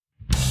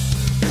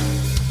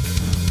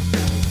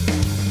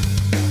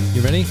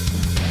You ready?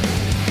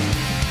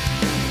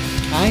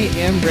 I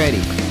am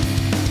ready.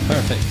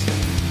 Perfect.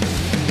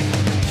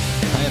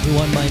 Hi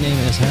everyone, my name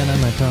is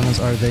Hannah. My pronouns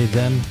are they,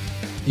 them.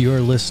 You're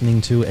listening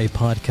to a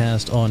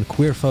podcast on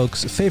queer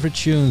folks' favorite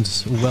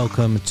tunes.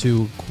 Welcome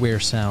to Queer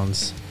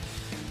Sounds.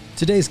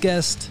 Today's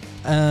guest,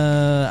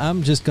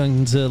 I'm just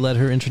going to let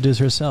her introduce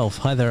herself.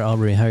 Hi there,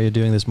 Aubrey. How are you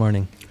doing this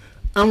morning?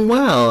 I'm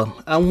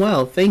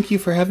well. Thank you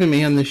for having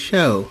me on the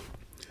show.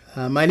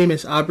 My name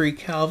is Aubrey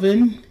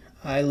Calvin.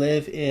 I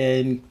live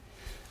in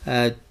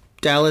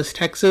Dallas,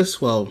 Texas.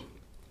 Well,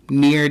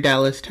 near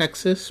Dallas,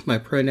 Texas. My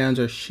pronouns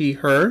are she,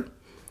 her.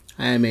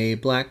 I am a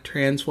black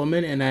trans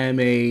woman, and I am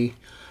a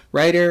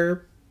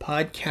writer,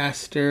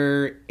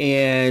 podcaster,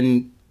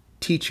 and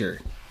teacher.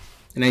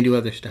 And I do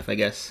other stuff, I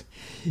guess.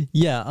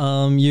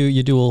 Yeah,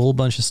 you do a whole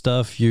bunch of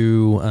stuff.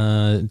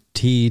 You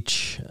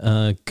teach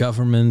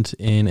government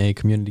in a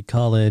community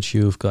college.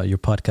 You've got your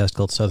podcast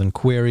called Southern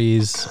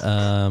Queries.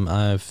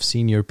 I've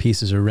seen your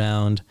pieces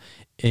around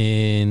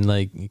in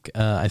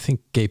I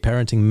think Gay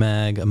Parenting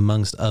Mag,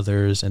 amongst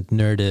others, and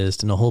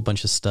Nerdist, and a whole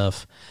bunch of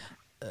stuff.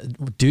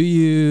 Do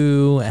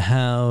you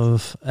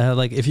have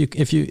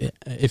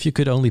if you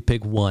could only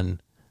pick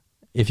one?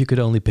 If you could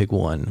only pick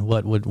one,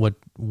 what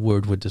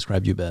word would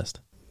describe you best?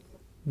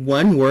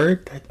 One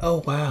word?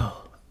 Oh,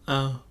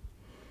 wow.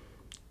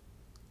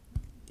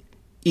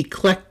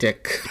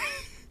 Eclectic.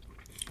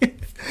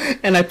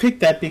 And I picked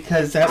that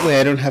because that way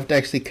I don't have to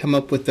actually come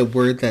up with a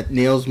word that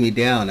nails me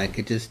down. I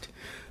could just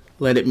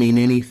let it mean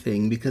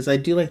anything, because I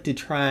do like to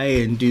try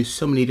and do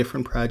so many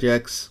different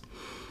projects.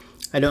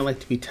 I don't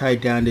like to be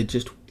tied down to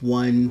just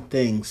one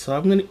thing.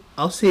 So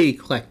I'll say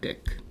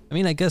eclectic. I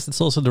mean, I guess it's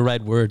also the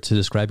right word to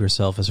describe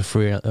yourself as a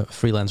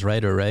freelance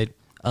writer, right?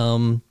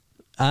 I've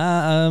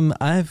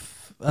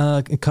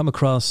come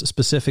across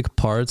specific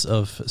parts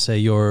of, say,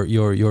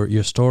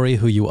 your story,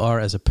 who you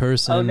are as a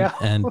person,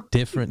 and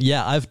different.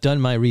 Yeah, I've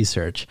done my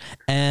research,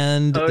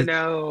 and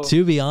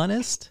to be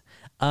honest,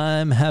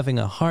 I'm having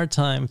a hard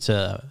time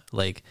to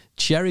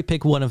cherry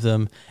pick one of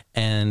them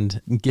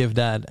and use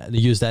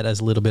that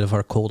as a little bit of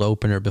our cold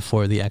opener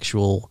before the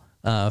actual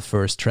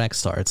first track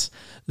starts.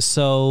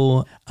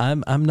 So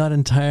I'm not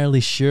entirely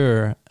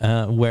sure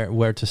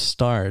where to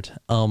start.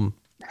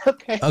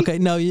 Okay.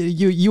 No,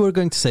 you were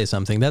going to say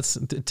something.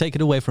 Take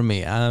it away from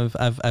me.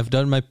 I've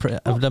done my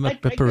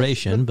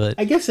preparation, but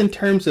I guess in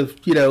terms of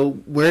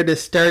where to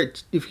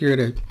start, if you're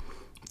to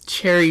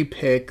cherry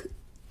pick,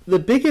 the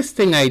biggest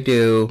thing I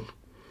do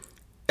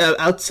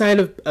outside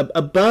of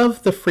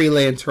above the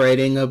freelance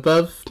writing,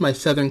 above my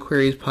Southern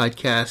Queries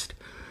podcast,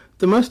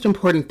 the most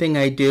important thing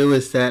I do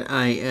is that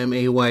I am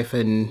a wife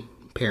and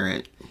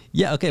parent.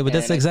 Yeah, okay, but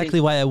that's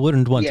exactly why I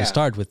wouldn't want to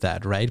start with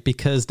that, right?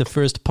 Because the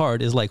first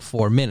part is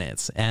 4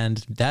 minutes, and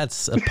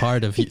that's a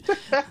part of you.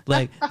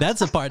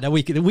 That's a part that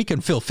we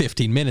can fill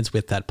 15 minutes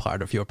with that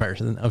part of your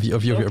person, of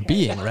your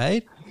being,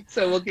 right?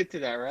 So we'll get to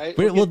that, right?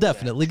 We'll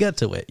definitely get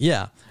to it.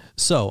 Yeah.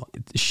 So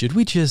should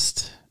we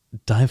just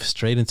dive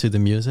straight into the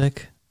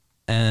music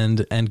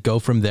and go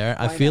from there?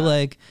 I feel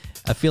like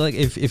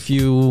if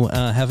you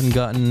haven't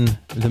gotten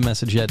the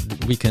message yet,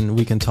 we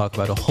can talk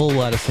about a whole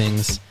lot of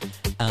things.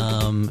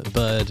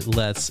 But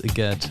let's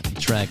get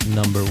track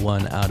number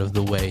 1 out of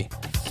the way.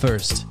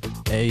 First,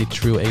 a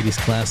true 80s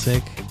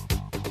classic,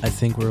 I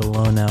Think We're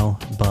Alone Now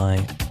by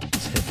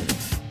Tiffany.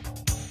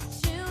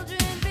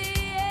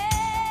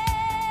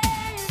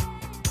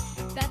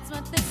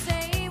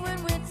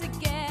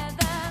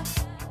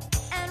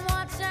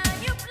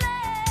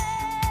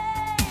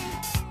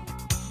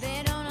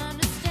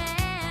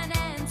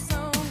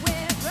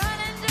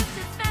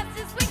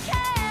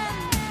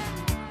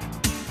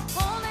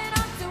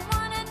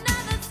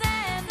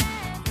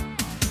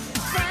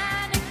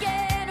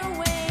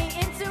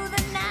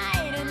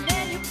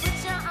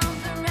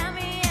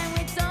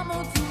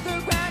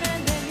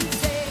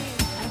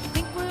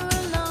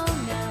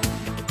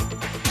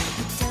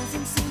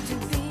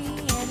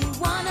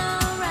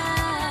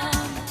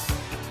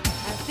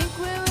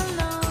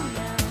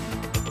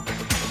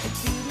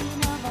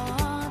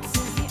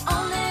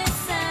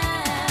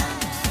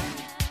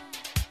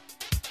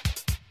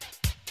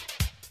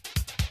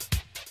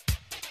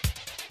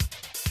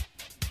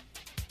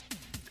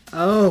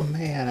 Oh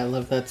man, I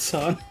love that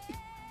song.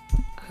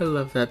 I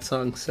love that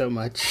song so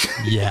much.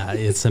 Yeah,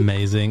 it's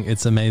amazing.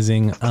 It's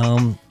amazing.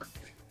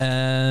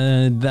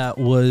 That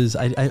was,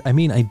 I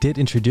mean, I did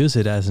introduce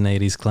it as an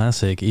 80s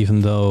classic,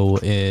 even though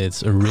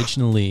it's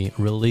originally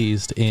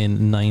released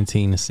in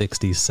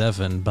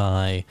 1967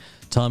 by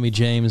Tommy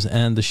James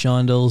and the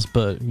Shondells,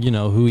 but,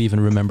 who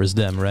even remembers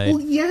them, right? Well,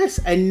 yes,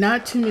 and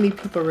not too many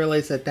people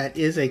realize that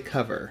is a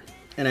cover.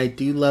 And I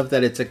do love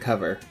that it's a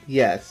cover.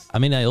 Yes. I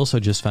mean, I also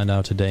just found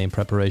out today in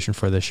preparation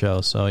for the show,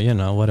 so,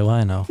 what do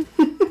I know?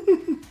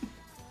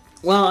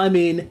 Well, I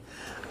mean,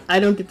 I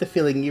don't get the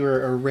feeling you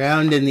were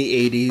around in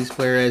the 80s,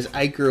 whereas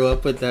I grew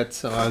up with that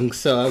song,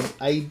 so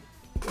I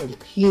am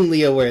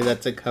keenly aware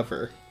that's a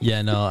cover.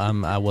 Yeah, no,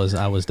 I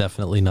was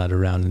definitely not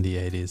around in the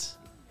 80s.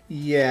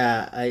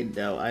 Yeah, I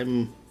know.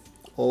 I'm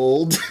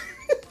old.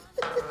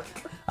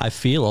 I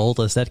feel old.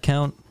 Does that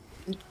count?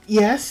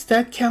 Yes,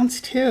 that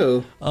counts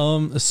too.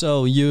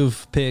 So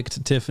you've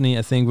picked Tiffany,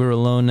 I Think We're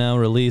Alone Now,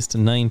 released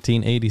in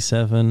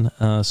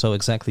 1987, so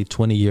exactly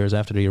 20 years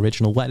after the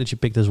original. Why did you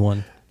pick this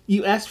one?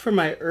 You asked for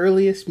my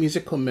earliest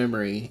musical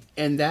memory,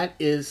 and that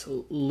is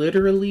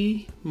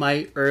literally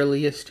my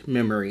earliest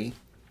memory.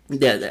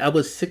 Yeah, I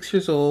was 6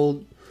 years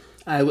old.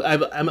 I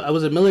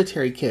was a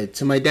military kid,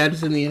 so my dad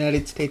was in the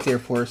United States Air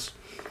Force,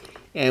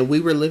 and we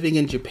were living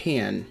in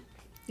Japan.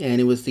 And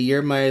it was the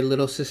year my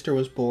little sister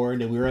was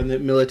born, and we were on the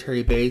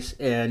military base.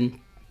 And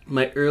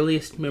my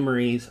earliest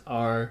memories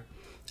are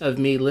of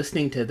me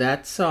listening to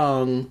that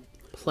song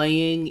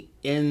playing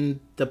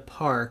in the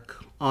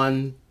park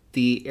on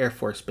the Air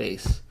Force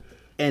Base.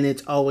 And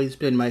it's always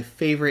been my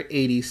favorite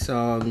 80s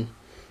song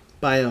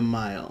by a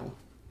mile.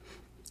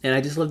 And I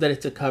just love that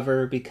it's a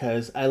cover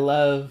because I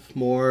love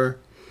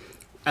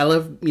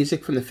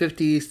music from the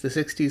 50s, the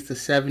 60s, the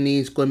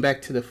 70s, going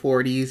back to the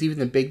 40s, even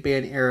the big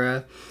band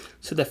era.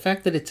 So the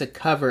fact that it's a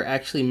cover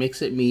actually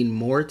makes it mean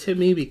more to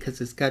me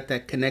because it's got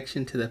that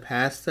connection to the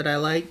past that I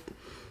like.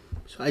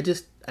 So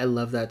I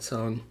love that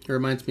song. It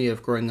reminds me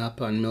of growing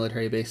up on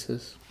military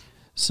bases.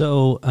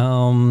 So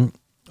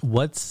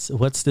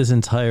what's this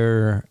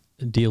entire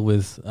deal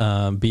with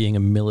being a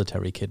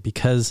military kid?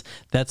 Because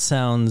that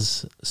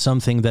sounds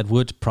something that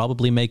would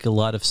probably make a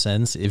lot of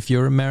sense if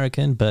you're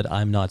American, but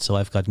I'm not, so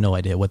I've got no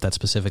idea what that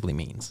specifically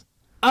means.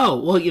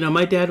 Oh, well,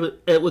 my dad,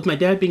 with my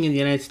dad being in the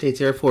United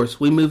States Air Force,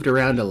 we moved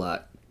around a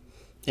lot.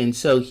 And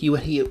so you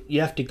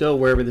have to go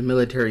wherever the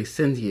military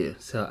sends you.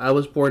 So I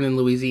was born in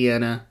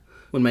Louisiana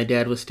when my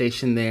dad was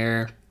stationed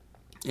there.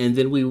 And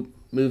then we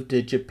moved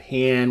to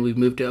Japan. We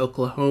moved to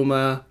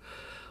Oklahoma,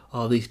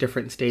 all these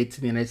different states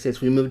in the United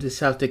States. We moved to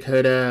South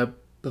Dakota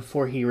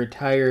before he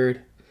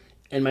retired.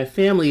 And my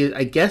family,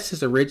 I guess,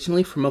 is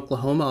originally from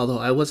Oklahoma, although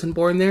I wasn't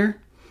born there.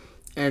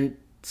 And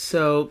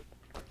so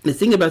the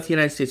thing about the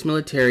United States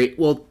military,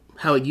 well,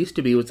 how it used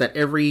to be was that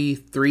every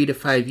 3 to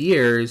 5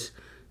 years,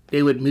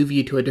 they would move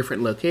you to a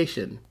different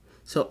location.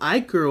 So I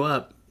grew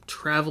up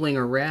traveling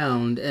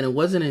around, and it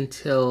wasn't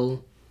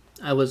until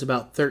I was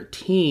about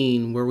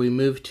 13 where we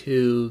moved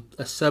to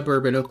a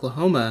suburb in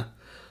Oklahoma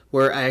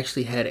where I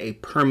actually had a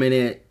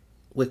permanent,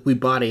 we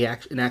bought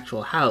an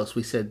actual house.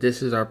 We said,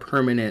 this is our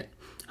permanent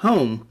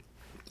home.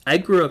 I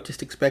grew up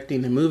just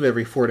expecting to move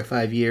every 4 to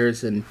 5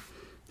 years and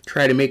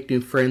try to make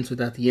new friends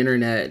without the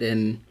internet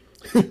and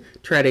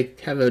try to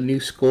have a new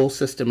school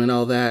system and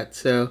all that.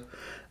 So,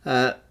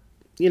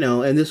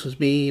 and this was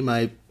me,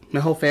 my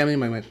whole family,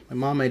 my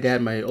mom, my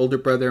dad, my older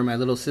brother, my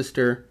little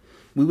sister.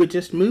 We would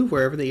just move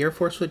wherever the Air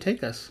Force would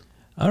take us.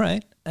 All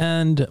right.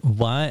 And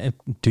why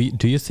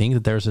do you think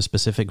that there's a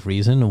specific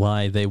reason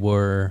why they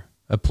were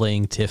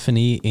playing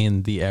Tiffany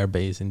in the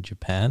airbase in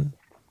Japan?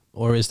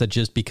 Or is that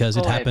just because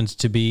it happened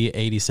to be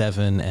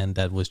 87 and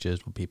that was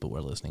just what people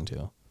were listening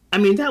to? I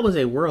mean, that was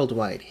a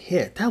worldwide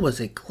hit. That was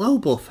a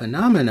global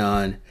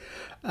phenomenon.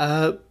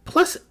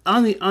 Plus,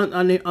 on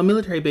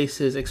military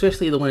bases,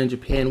 especially the one in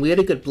Japan, we had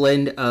a good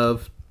blend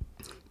of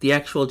the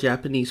actual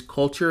Japanese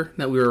culture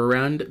that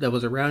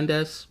was around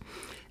us,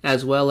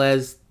 as well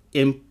as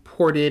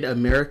imported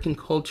American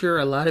culture.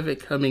 A lot of it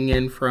coming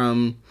in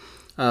from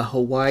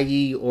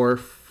Hawaii or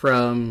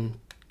from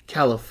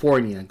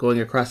California, going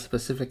across the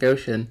Pacific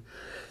Ocean.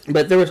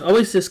 But there was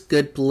always this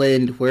good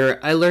blend where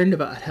I learned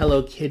about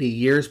Hello Kitty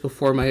years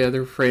before my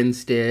other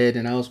friends did,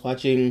 and I was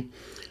watching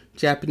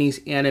Japanese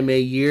anime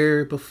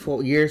years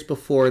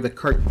before the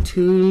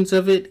cartoons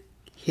of it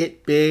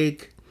hit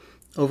big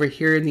over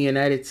here in the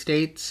United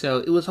States. So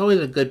it was always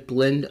a good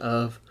blend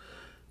of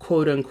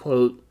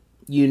quote-unquote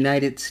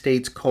United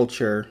States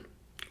culture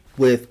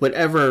with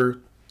whatever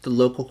the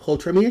local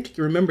culture. I mean, you have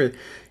to remember,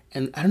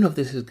 and I don't know if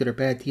this is good or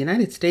bad, the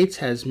United States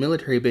has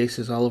military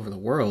bases all over the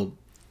world.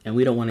 And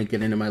we don't want to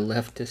get into my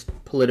leftist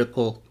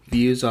political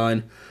views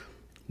on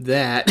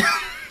that.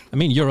 I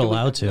mean, you're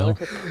allowed to.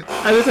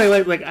 I was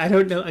like, I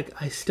don't know.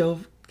 I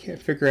still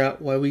can't figure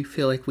out why we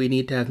feel like we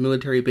need to have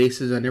military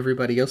bases on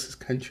everybody else's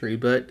country.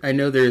 But I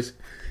know there's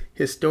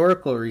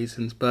historical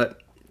reasons. But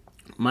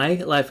my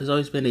life has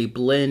always been a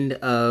blend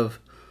of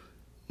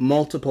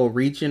multiple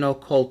regional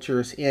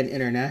cultures and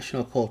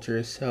international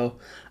cultures. So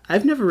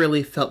I've never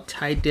really felt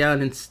tied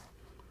down and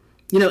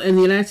in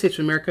the United States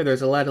of America,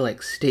 there's a lot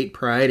of state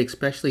pride,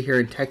 especially here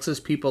in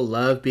Texas. People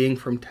love being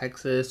from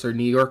Texas, or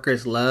New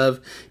Yorkers love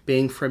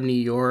being from New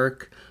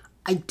York.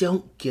 I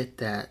don't get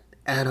that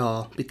at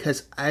all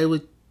because I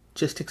would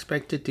just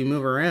expected to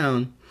move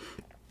around.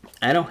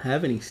 I don't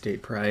have any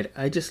state pride.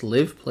 I just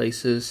live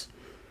places,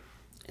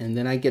 and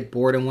then I get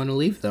bored and want to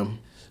leave them.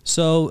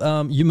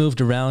 So you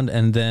moved around,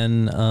 and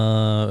then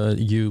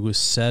you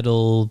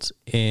settled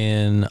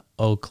in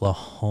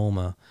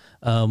Oklahoma.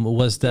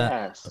 Was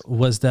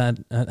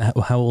that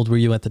how old were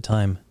you at the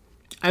time?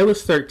 I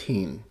was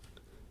 13.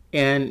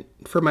 And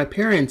for my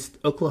parents,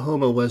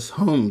 Oklahoma was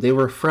home. They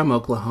were from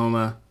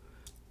Oklahoma.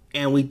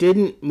 And we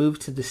didn't move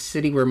to the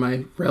city where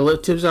my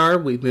relatives are.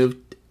 We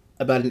moved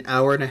about an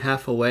hour and a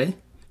half away,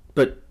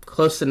 but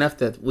close enough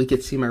that we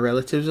could see my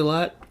relatives a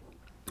lot.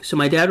 So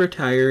my dad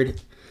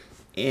retired,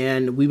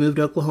 And we moved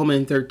to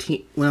Oklahoma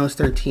when I was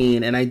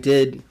 13, and I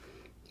did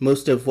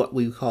most of what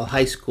we call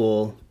high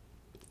school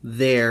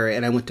there,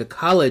 and I went to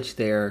college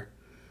there,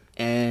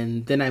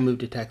 and then I moved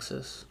to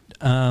Texas.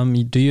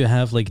 Do you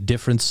have like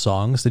different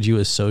songs that you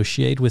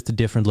associate with the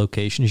different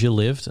locations you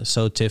lived?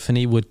 So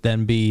Tiffany would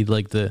then be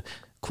like the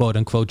quote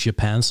unquote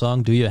Japan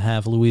song. Do you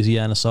have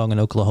Louisiana song, an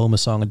Oklahoma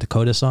song, a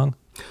Dakota song?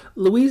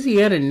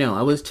 Louisiana, no.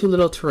 I was too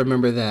little to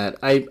remember that.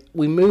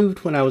 We moved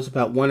when I was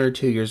about 1 or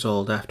 2 years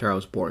old after I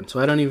was born, so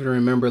I don't even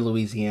remember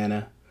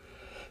Louisiana.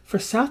 For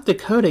South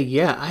Dakota,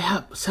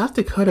 yeah, South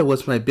Dakota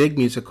was my big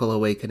musical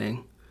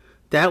awakening.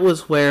 That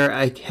was where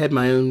I had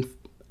my own.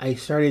 I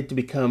started to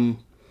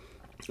become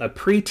a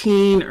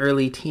preteen,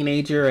 early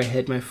teenager. I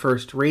had my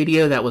first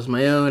radio that was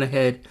my own. I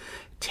had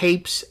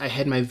tapes. I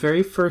had my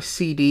very first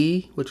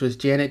CD, which was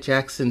Janet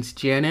Jackson's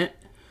Janet,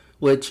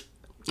 which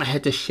I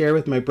had to share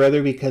with my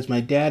brother because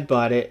my dad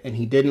bought it and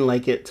he didn't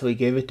like it, so he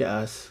gave it to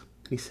us.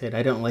 He said,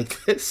 I don't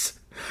like this.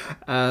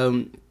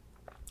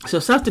 So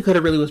South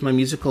Dakota really was my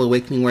musical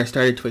awakening, where I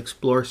started to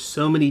explore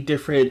so many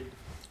different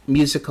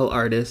musical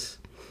artists,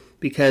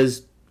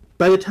 because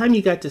by the time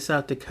you got to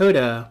South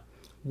Dakota,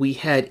 we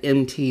had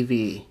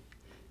MTV.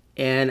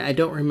 And I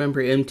don't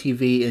remember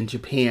MTV in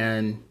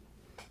Japan,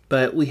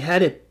 but we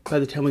had it by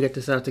the time we got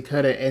to South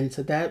Dakota, and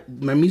so that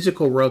my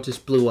musical world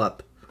just blew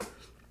up.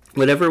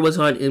 Whatever was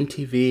on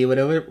MTV,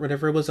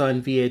 whatever was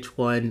on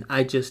VH1,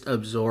 I just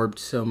absorbed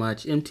so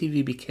much.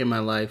 MTV became my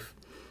life.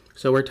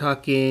 So we're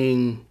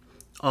talking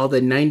all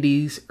the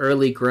 90s,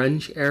 early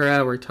grunge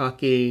era. We're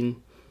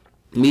talking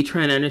me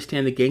trying to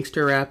understand the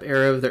gangster rap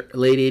era of the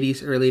late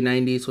 80s, early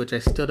 90s, which I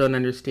still don't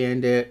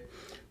understand it.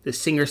 The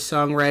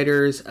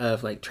singer-songwriters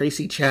of like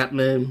Tracy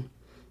Chapman,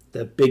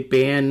 the big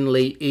band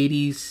late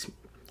 80s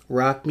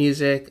rock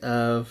music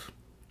of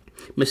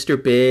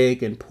Mr.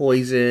 Big and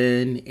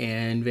Poison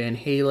and Van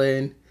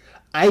Halen.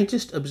 I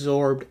just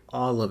absorbed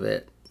all of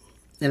it.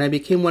 And I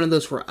became one of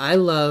those where I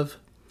love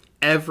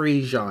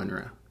every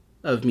genre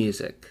of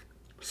music.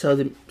 So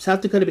the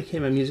South Dakota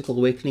became a musical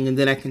awakening, and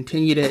then I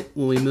continued it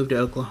when we moved to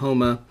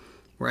Oklahoma,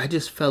 where I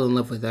just fell in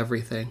love with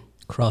everything.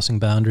 Crossing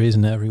boundaries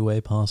in every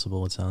way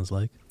possible, it sounds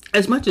like.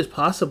 As much as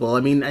possible. I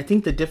mean, I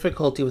think the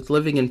difficulty with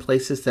living in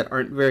places that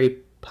aren't very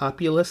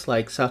populous,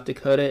 like South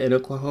Dakota and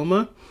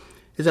Oklahoma,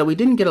 is that we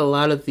didn't get a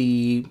lot of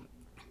the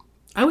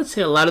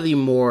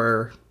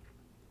more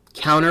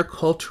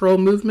countercultural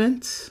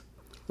movements,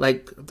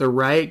 like the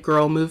Riot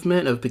Grrrl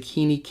movement of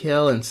Bikini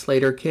Kill and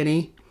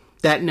Sleater-Kinney.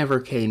 That never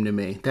came to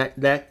me.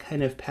 That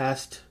kind of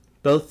passed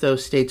both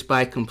those states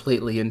by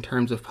completely in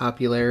terms of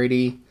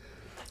popularity.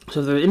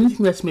 So if there's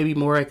anything that's maybe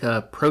more like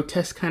a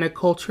protest kind of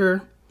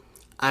culture,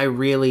 I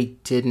really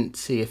didn't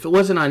see. If it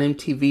wasn't on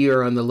MTV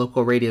or on the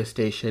local radio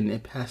station,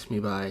 it passed me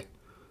by.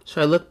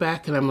 So I look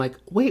back and I'm like,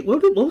 wait,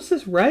 what was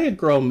this Riot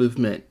Grrrl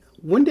movement?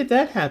 When did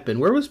that happen?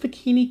 Where was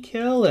Bikini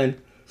Kill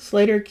and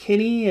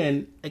Sleater-Kinney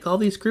and like all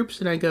these groups?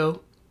 And I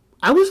go,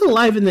 I was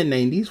alive in the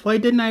 90s. Why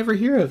didn't I ever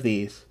hear of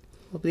these?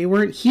 Well, they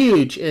weren't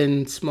huge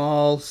in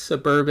small,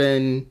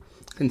 suburban,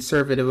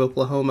 conservative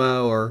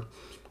Oklahoma or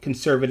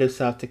conservative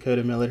South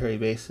Dakota military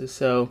bases.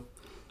 So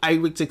I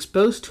was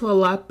exposed to a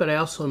lot, but I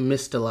also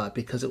missed a lot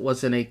because it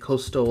wasn't a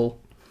coastal,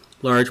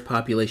 large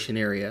population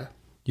area.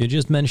 You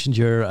just mentioned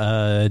your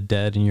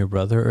dad and your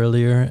brother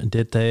earlier.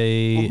 Did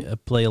they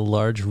play a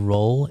large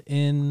role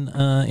in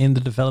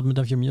the development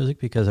of your music?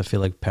 Because I feel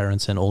like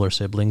parents and older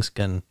siblings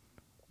can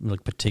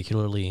like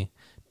particularly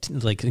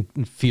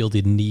feel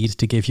the need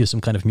to give you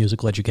some kind of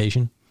musical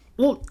education.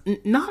 Well,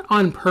 not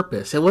on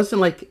purpose. It wasn't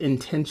like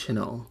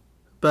intentional,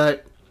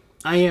 but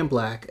I am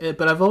black.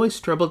 But I've always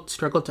struggled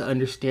to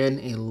understand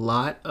a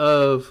lot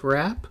of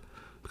rap.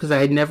 Because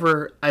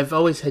I've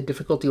always had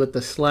difficulty with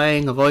the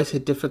slang. I've always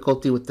had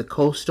difficulty with the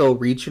coastal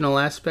regional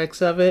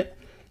aspects of it.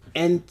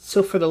 And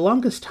so for the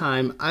longest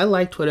time, I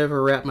liked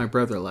whatever rap my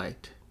brother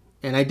liked.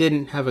 And I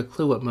didn't have a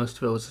clue what most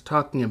of it was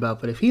talking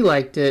about. But if he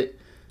liked it,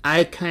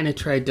 I kind of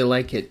tried to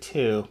like it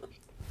too.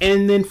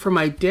 And then for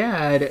my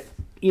dad,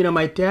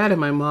 my dad and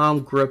my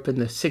mom grew up in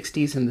the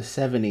 60s and the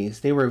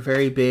 70s. They were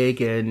very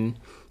big in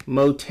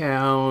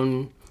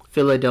Motown,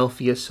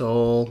 Philadelphia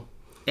soul.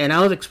 And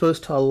I was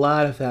exposed to a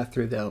lot of that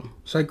through them.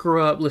 So I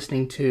grew up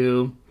listening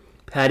to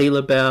Patti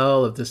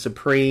LaBelle, of the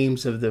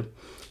Supremes, of the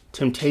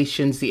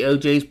Temptations, the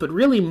OJs, but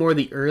really more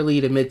the early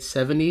to mid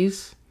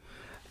 70s.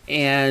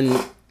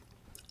 And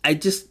I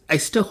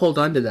still hold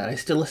on to that. I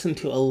still listen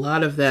to a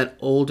lot of that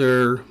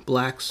older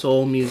black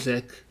soul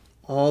music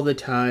all the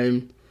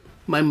time.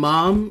 My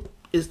mom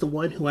is the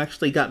one who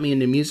actually got me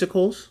into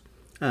musicals.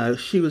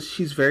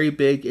 She's very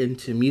big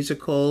into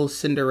musicals,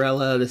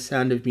 Cinderella, The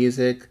Sound of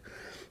Music.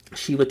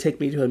 She would take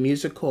me to a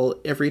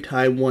musical every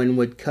time one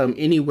would come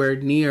anywhere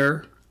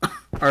near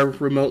our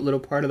remote little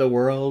part of the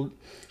world.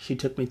 She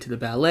took me to the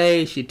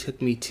ballet. She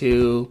took me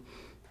to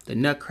the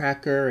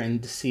Nutcracker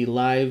and to see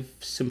live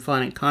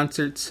symphonic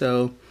concerts.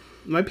 So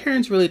my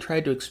parents really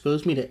tried to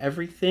expose me to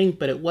everything,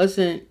 but it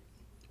wasn't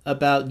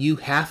about you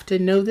have to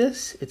know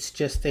this. It's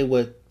just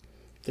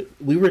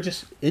we were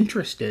just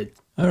interested.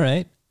 All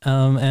right.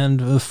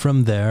 And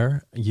from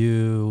there,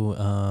 you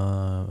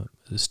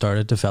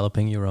started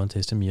developing your own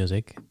taste in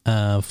music,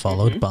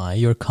 followed by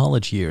your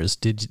college years.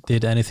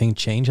 Did anything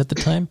change at the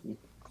time?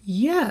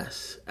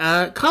 Yes.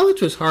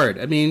 College was hard.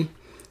 I mean,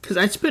 because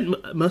I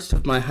spent most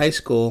of my high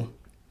school,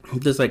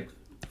 just like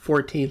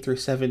 14 through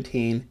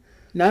 17,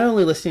 not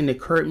only listening to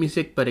current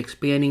music, but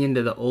expanding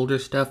into the older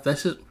stuff.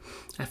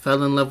 I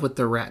fell in love with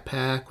the Rat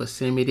Pack, with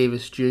Sammy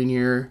Davis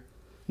Jr.,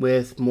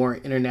 with more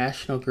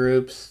international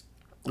groups,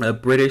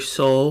 British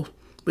soul.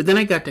 But then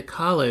I got to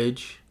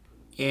college,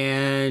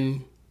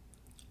 and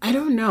I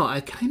don't know.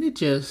 I kind of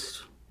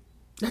just...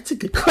 That's a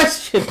good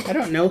question. I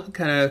don't know what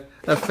kind of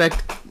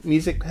effect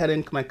music had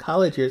in my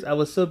college years. I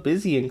was so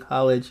busy in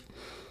college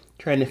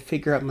trying to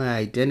figure out my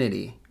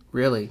identity,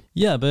 really.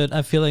 Yeah, but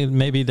I feel like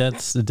maybe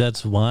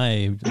that's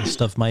why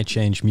stuff might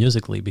change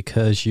musically,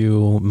 because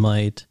you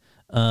might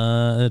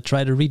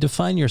try to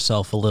redefine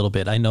yourself a little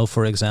bit. I know,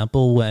 for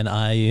example, when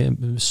I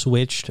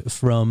switched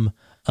from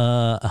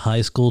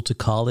high school to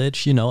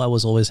college, I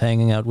was always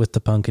hanging out with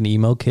the punk and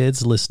emo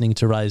kids, listening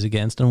to Rise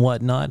Against and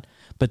whatnot.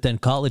 But then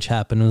college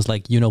happened and was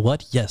like, you know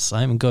what? Yes,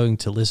 I'm going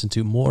to listen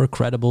to more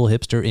credible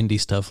hipster indie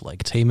stuff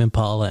like Tame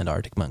Impala and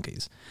Arctic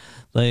Monkeys.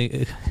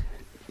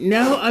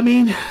 No,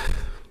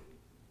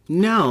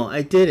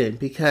 I didn't,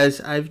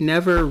 because I've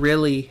never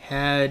really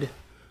had...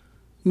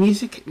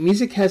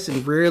 Music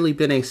hasn't really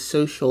been a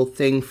social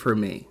thing for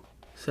me.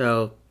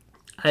 So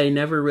I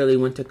never really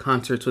went to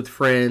concerts with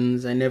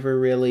friends. I never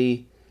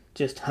really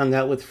just hung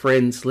out with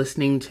friends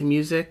listening to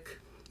music.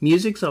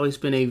 Music's always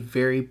been a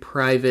very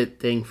private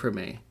thing for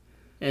me.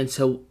 And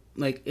so,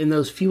 like, in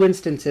those few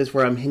instances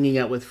where I'm hanging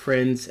out with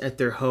friends at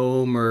their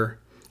home or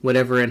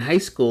whatever in high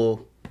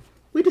school,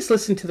 we just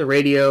listened to the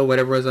radio,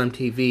 whatever was on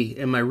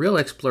TV, and my real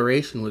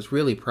exploration was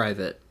really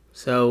private.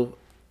 So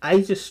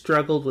I just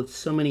struggled with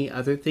so many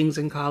other things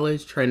in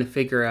college, trying to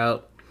figure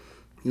out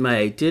my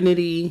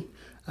identity.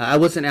 I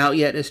wasn't out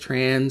yet as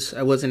trans.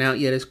 I wasn't out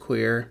yet as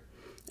queer.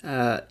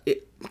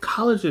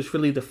 College was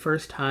really the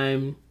first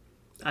time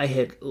I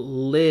had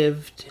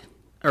lived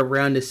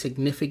around a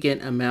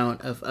significant amount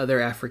of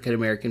other African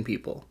American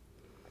people.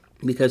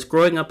 Because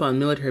growing up on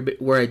military,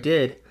 where I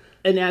did,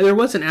 and there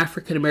was an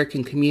African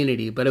American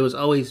community, but it was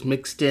always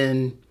mixed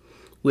in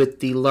with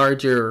the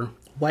larger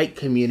white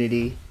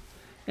community.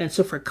 And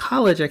so for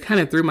college, I kind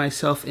of threw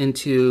myself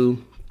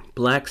into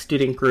black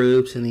student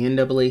groups and the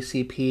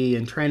NAACP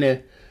and trying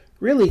to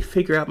really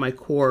figure out my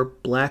core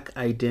black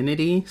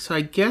identity. So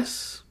I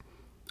guess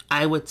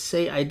I would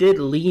say I did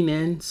lean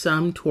in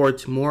some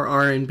towards more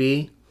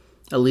R&B.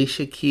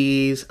 Alicia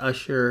Keys,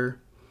 Usher,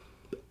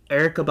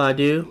 Erykah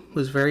Badu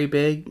was very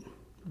big.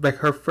 Like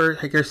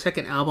her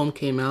second album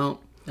came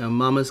out,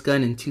 Mama's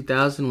Gun, in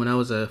 2000 when I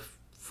was a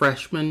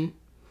freshman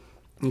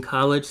in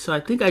college. So I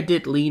think I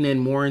did lean in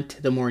more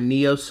into the more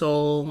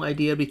neo-soul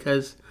idea,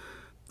 because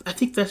I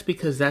think that's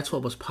because that's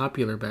what was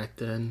popular back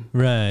then.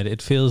 Right.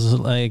 It feels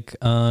like,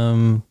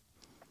 it's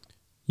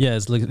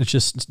like it's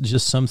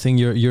just something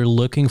you're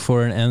looking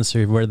for an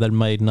answer where there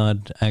might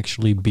not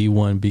actually be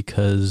one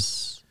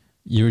because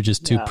you're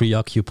just too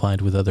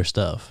preoccupied with other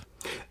stuff.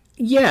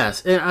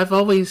 Yes, and I've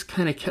always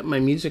kind of kept my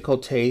musical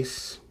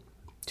tastes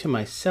to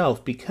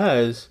myself,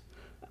 because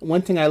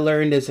one thing I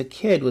learned as a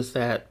kid was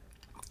that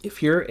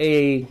if you're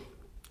a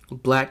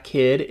black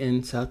kid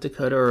in South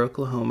Dakota or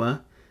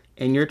Oklahoma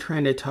and you're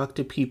trying to talk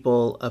to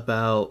people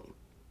about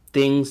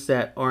things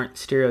that aren't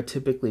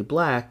stereotypically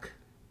black,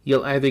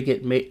 you'll either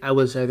I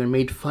was either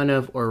made fun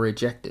of or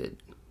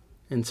rejected.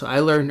 And so I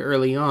learned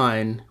early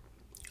on,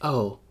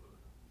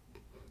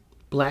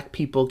 black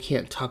people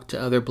can't talk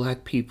to other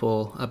black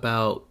people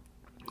about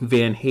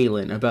Van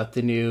Halen, about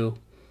the new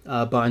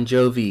Bon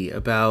Jovi,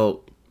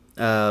 about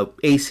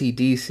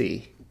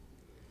AC/DC.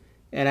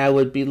 And I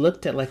would be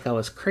looked at like I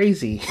was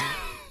crazy.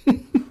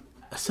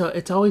 So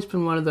it's always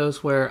been one of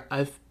those where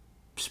I've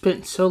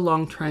spent so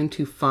long trying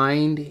to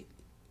find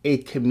a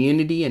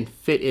community and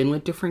fit in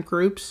with different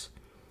groups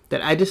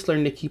that I just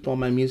learned to keep all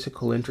my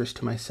musical interests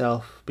to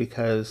myself,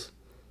 because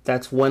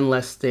that's one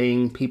less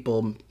thing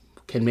people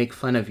can make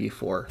fun of you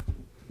for.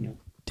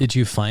 Did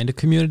you find a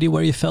community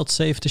where you felt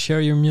safe to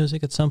share your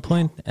music at some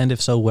point? And if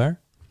so, where?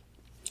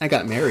 I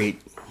got married.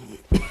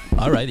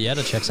 All right, yeah,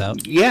 that checks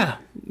out. Yeah,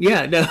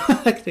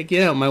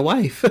 no, my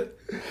wife.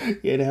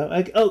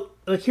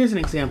 Here's an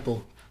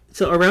example.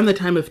 So around the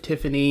time of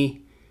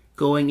Tiffany,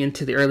 going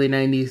into the early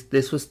 90s,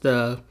 this was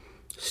the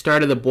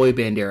start of the boy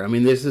band era. I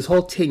mean, there's this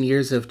whole 10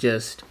 years of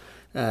just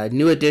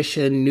New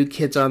Edition, New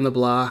Kids on the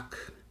Block,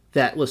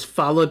 that was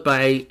followed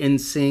by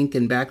NSYNC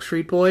and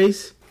Backstreet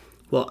Boys.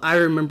 Well, I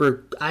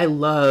remember I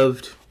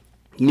loved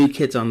New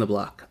Kids on the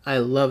Block. I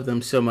love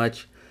them so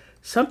much.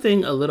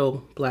 Something a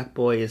little black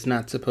boy is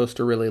not supposed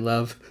to really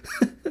love.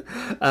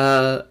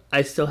 I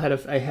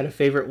had a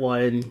favorite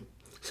one.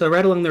 So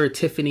right along there were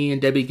Tiffany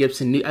and Debbie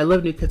Gibson. I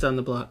love New Kids on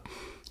the Block.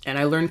 And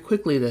I learned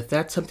quickly that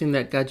that's something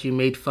that got you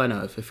made fun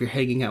of if you're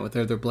hanging out with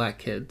other black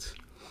kids.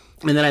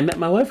 And then I met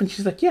my wife and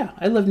she's like, yeah,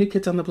 I love New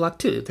Kids on the Block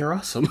too. They're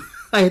awesome.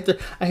 I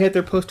had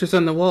their posters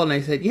on the wall and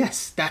I said,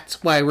 yes,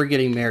 that's why we're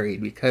getting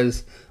married,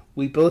 because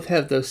we both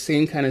have those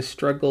same kind of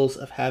struggles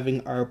of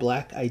having our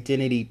black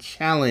identity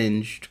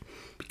challenged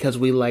because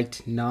we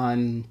liked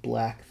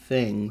non-black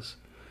things.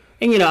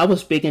 And, I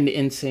was big into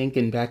NSYNC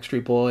and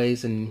Backstreet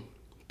Boys, and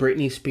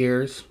Britney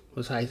Spears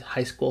was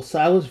high school. So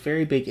I was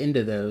very big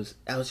into those.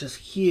 I was just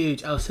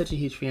huge. I was such a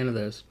huge fan of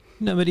those.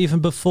 No, but even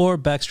before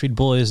Backstreet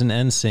Boys and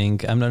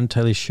NSYNC, I'm not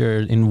entirely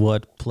sure in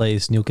what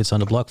place New Kids on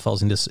the Block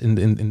falls in this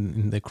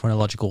in the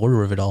chronological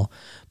order of it all.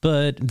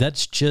 But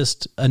that's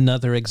just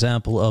another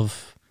example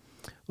of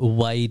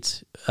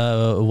white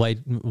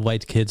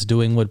kids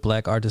doing what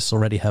black artists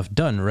already have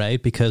done,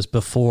 right? Because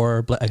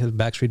before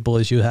Backstreet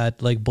Boys, you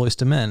had like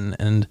Boyz II Men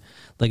and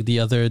like the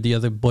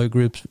other boy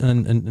groups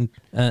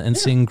and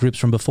sing groups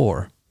from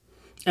before.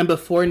 And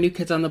before New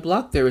Kids on the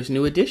Block, there was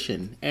New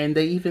Edition, and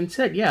they even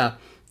said,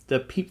 the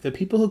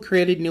people who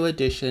created New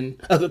Edition,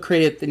 who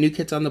created the New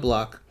Kids on the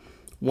Block,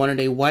 wanted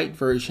a white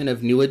version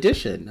of New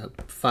Edition, of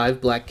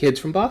 5 black kids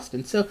from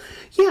Boston. So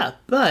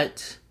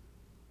but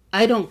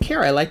I don't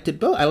care. I liked it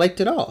both. I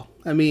liked it all.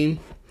 I mean,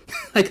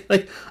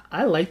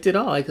 I liked it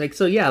all.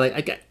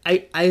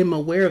 I am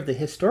aware of the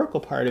historical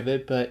part of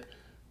it, but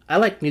I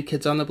like New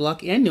Kids on the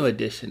Block and New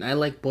Edition. I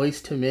like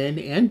Boyz II Men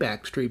and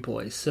Backstreet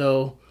Boys.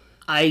 So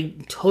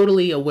I'm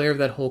totally aware of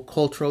that whole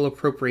cultural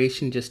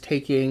appropriation just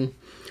taking,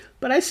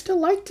 but I still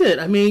liked it.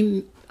 I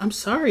mean, I'm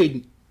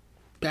sorry.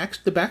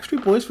 The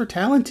Backstreet Boys were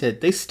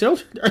talented. They still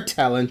are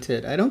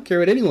talented. I don't care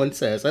what anyone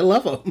says. I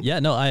love them. Yeah,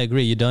 no, I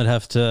agree. You don't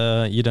have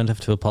to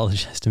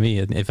apologize to me.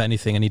 If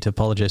anything, I need to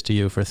apologize to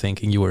you for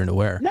thinking you weren't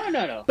aware.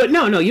 No. But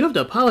no, you don't have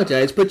to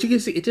apologize. But you can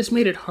see, it just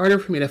made it harder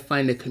for me to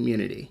find a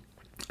community.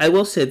 I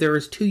will say there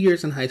was 2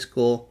 years in high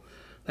school,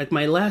 like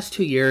my last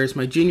 2 years,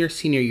 my junior,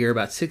 senior year,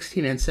 about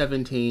 16 and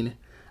 17,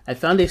 I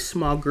found a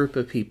small group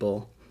of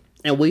people,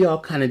 and we all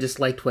kind of just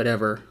liked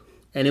whatever.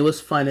 And it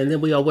was fun, and then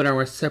we all went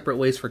our separate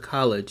ways for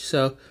college.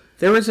 So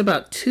there was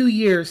about 2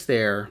 years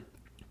there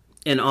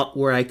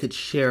where I could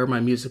share my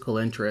musical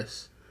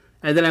interests.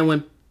 And then I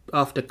went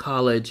off to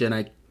college, and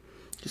I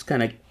just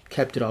kind of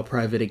kept it all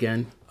private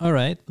again. All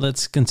right,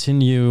 let's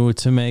continue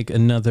to make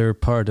another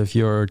part of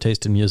your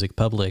taste in music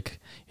public.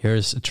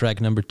 Here's track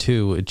number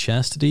 2,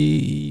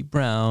 Chastity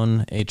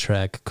Brown, a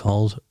track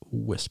called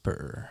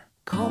Whisper.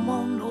 Come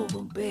on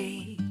over,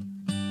 babe.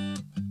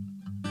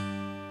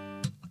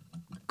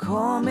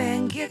 Come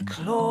and get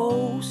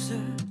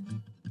closer.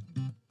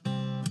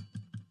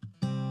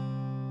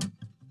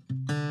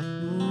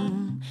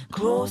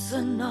 Close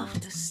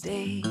enough to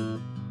stay.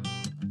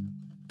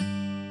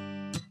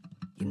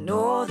 You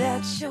know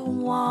that you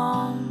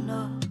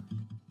wanna.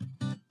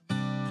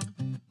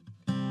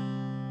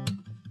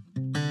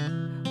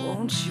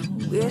 Won't you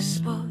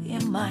whisper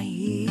in my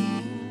ear?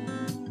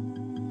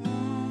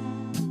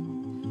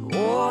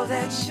 Oh,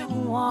 that you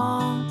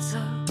want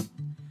to.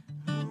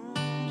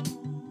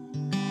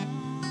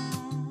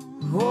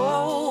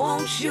 Oh,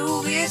 won't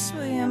you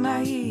whisper in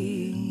my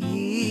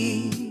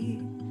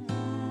ear?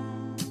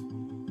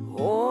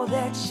 Oh,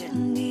 that you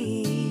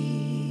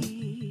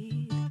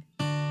need.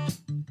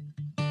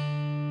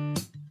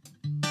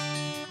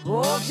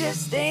 Oh,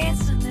 just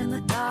dancing in the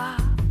dark,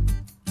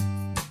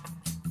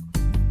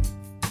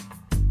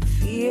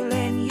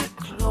 feeling you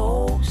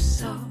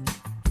closer.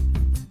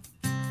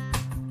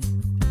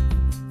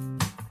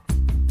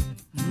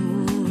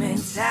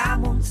 And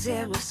time won't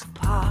tear us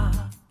apart.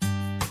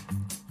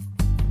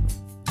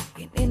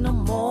 In a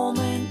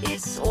moment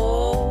it's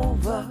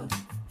over.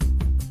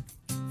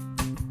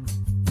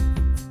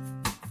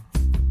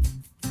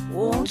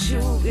 Won't you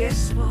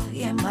whisper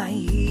in my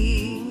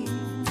ear?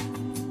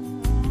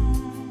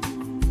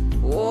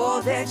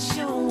 Oh, that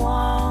you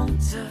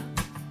want to.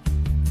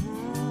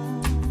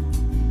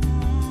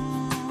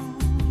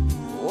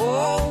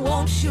 Oh,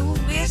 won't you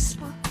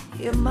whisper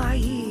in my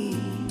ear?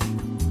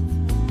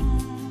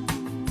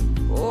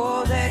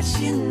 Oh, that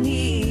you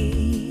need.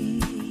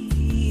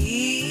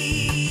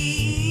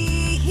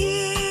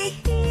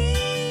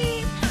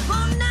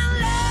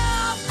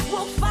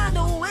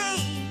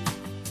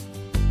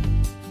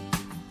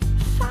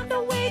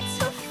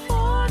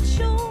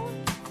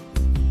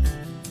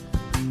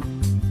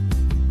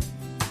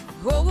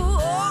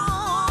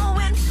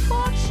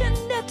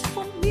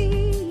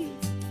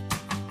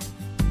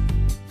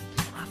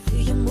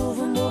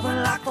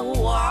 Like the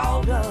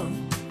water.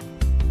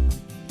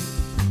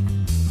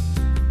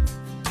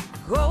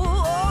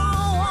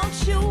 Oh,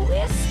 won't you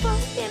whisper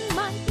in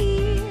my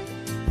ear?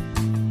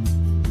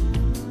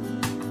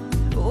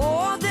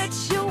 Oh, that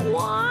you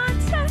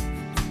want it.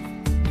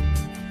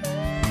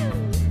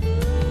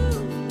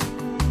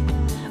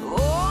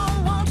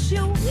 Oh, won't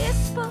you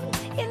whisper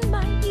in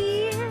my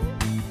ear?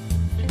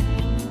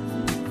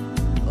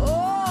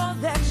 Oh,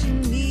 that you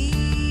need.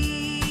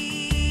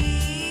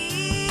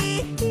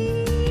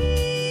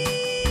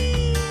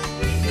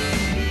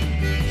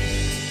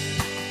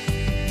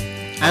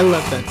 I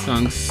love that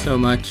song so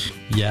much.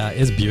 Yeah,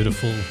 it's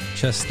beautiful.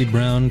 Chastity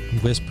Brown,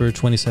 Whisper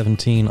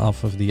 2017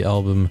 off of the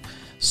album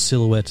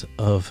Silhouette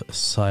of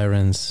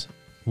Sirens.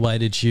 Why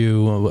do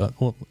you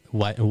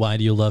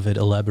love it?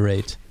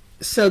 Elaborate.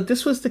 So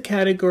this was the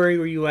category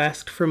where you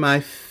asked for my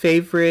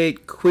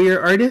favorite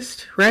queer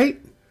artist, right?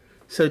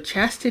 So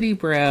Chastity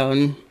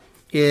Brown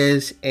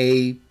is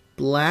a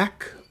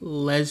black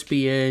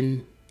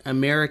lesbian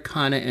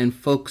Americana and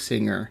folk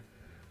singer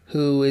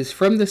who is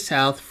from the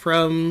South,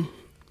 from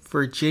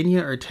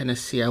Virginia or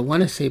Tennessee. I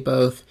want to say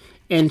both.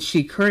 And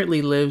she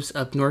currently lives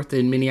up north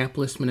in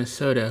Minneapolis,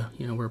 Minnesota,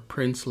 where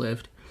Prince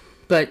lived.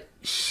 But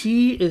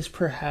she is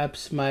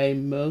perhaps my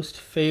most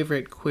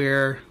favorite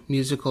queer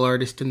musical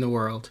artist in the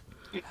world.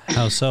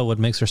 How so? What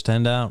makes her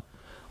stand out?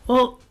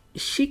 Well,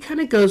 she kind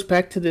of goes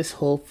back to this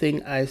whole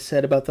thing I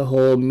said about the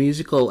whole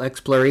musical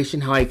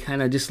exploration, how I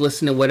kind of just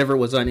listened to whatever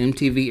was on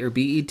MTV or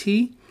BET.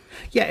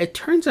 Yeah, it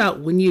turns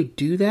out when you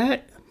do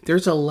that,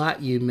 there's a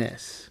lot you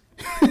miss.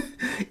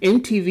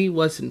 MTV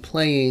wasn't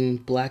playing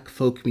black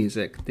folk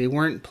music. They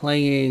weren't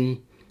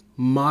playing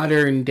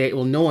modern day,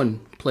 well, no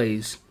one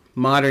plays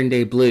modern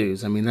day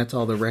blues. I mean, that's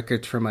all the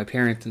records from my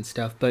parents and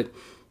stuff, but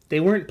they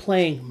weren't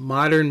playing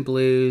modern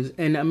blues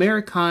and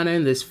Americana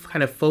and this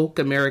kind of folk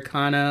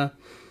Americana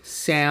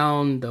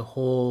sound, the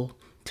whole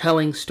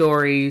telling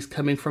stories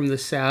coming from the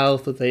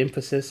South with the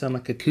emphasis on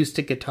like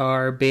acoustic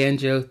guitar,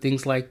 banjo,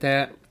 things like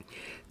that.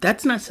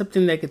 That's not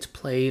something that gets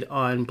played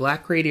on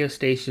black radio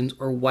stations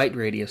or white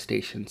radio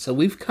stations. So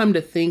we've come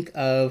to think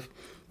of,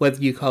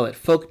 whether you call it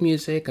folk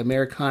music,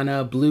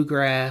 Americana,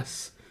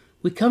 bluegrass,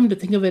 we come to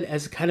think of it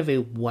as kind of a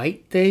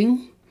white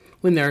thing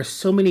when there are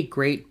so many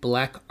great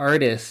black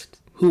artists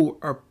who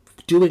are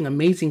doing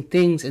amazing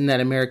things in that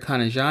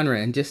Americana genre.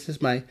 And I just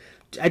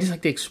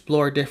like to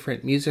explore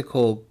different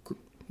musical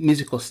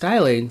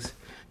stylings.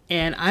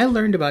 And I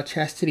learned about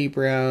Chastity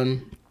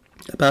Brown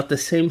about the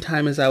same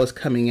time as I was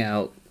coming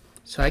out.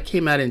 So I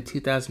came out in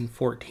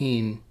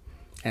 2014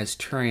 as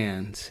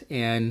trans,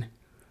 and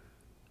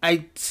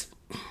I'm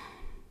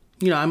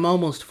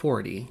almost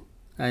 40.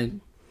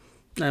 I'm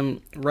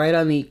right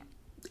on the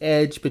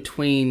edge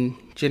between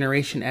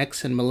Generation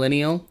X and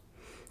Millennial.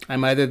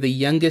 I'm either the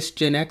youngest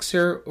Gen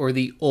Xer or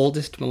the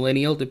oldest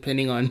Millennial,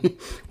 depending on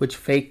which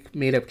fake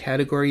made-up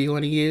category you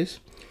want to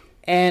use.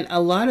 And a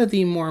lot of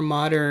the more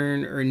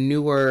modern or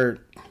newer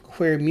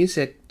queer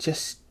music,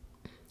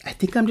 I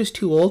think I'm just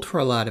too old for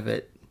a lot of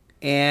it.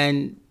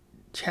 And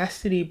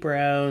Chastity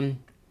Brown,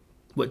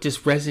 what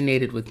just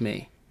resonated with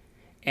me.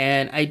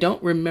 And I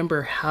don't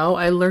remember how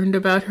I learned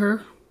about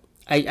her.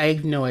 I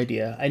have no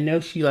idea. I know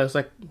she was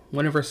like,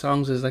 one of her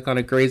songs is like on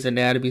a Grey's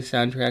Anatomy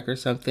soundtrack or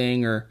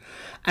something, or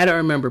I don't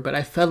remember, but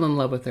I fell in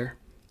love with her.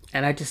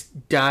 And I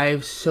just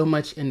dived so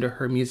much into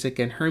her music,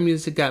 and her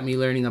music got me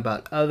learning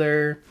about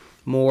other,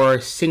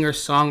 more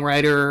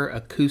singer-songwriter,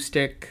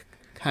 acoustic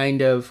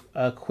kind of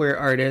queer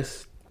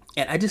artists.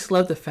 And I just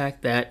love the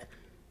fact that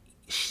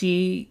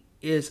she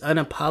is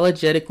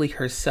unapologetically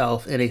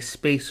herself in a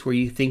space where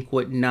you think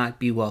would not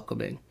be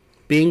welcoming.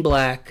 Being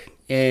black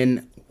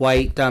in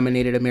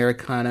white-dominated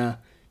Americana,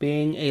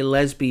 being a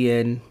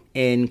lesbian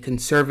in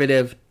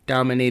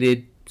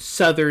conservative-dominated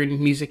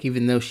Southern music,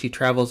 even though she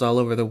travels all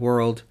over the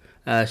world.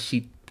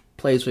 She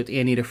plays with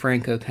Annie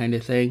DeFranco kind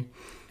of thing.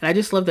 And I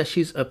just love that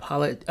she's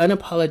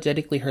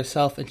unapologetically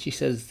herself, and she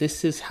says,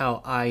 this is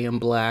how I am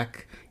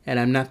black, and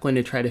I'm not going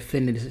to try to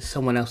fit into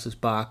someone else's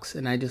box.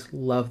 And I just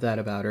love that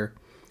about her.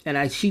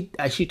 And she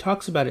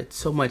talks about it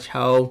so much,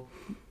 how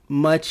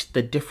much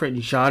the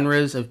different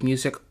genres of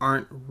music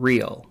aren't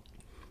real.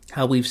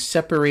 How we've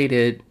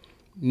separated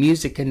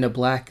music into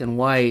black and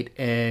white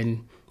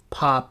and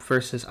pop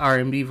versus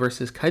R&B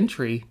versus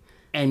country.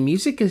 And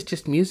music is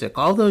just music.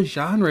 All those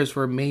genres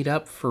were made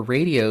up for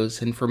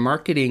radios and for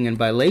marketing and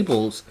by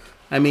labels.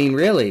 I mean,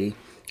 really,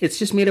 it's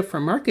just made up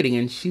for marketing.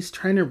 And she's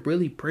trying to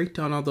really break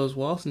down all those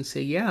walls and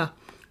say, yeah,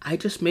 I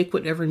just make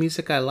whatever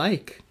music I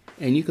like.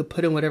 And you could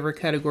put in whatever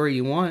category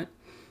you want.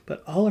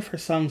 But all of her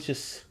songs,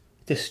 just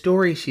the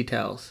story she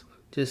tells,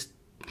 just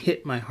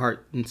hit my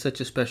heart in such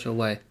a special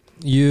way.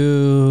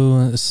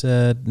 You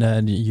said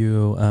that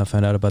you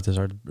found out about this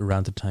art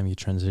around the time you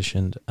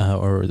transitioned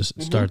or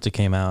started to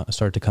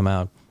come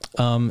out.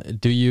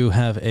 Do you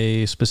have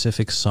a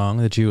specific song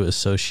that you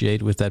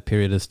associate with that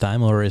period of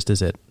time, or is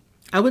this it?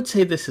 I would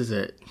say this is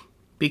it,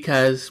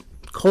 because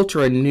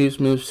culture and news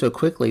moves so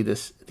quickly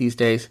these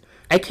days.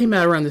 I came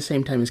out around the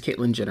same time as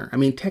Caitlyn Jenner. I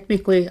mean,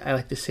 technically, I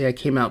like to say I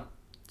came out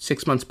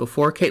 6 months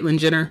before Caitlyn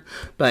Jenner,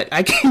 but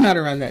I came out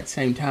around that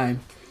same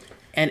time.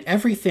 And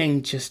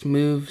everything just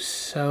moves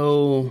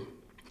so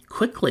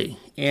quickly.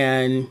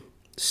 And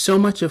so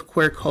much of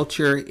queer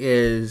culture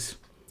is,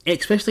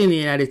 especially in the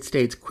United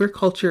States, queer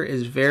culture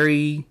is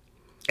very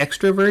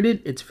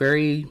extroverted. It's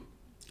very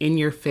in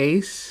your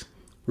face.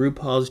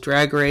 RuPaul's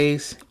Drag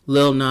Race,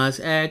 Lil Nas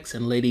X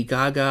and Lady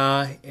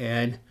Gaga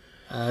and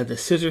the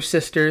Scissor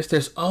Sisters.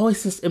 There's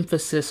always this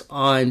emphasis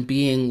on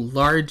being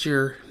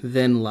larger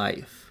than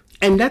life.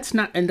 And that's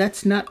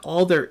not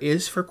all there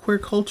is for queer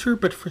culture,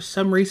 but for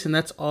some reason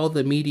that's all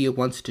the media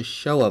wants to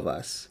show of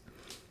us.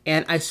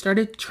 And I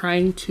started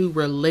trying to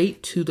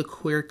relate to the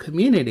queer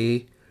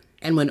community,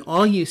 and when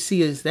all you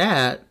see is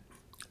that,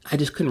 I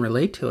just couldn't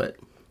relate to it.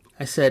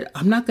 I said,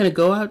 I'm not going to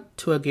go out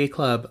to a gay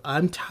club.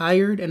 I'm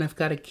tired and I've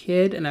got a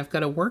kid and I've got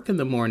to work in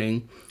the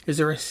morning. Is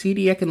there a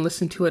CD I can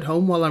listen to at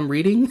home while I'm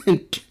reading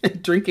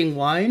and drinking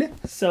wine?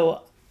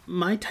 So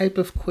my type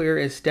of queer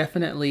is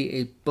definitely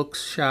a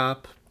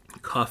bookshop,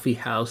 coffee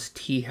house,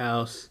 tea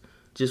house,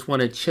 just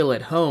want to chill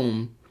at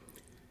home.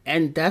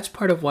 And that's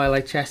part of why I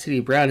like Chastity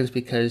Brown, is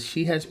because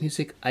she has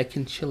music I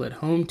can chill at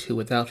home to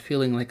without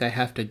feeling like I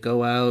have to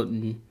go out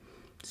and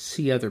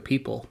see other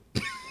people.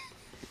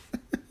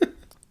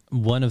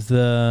 One of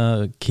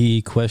the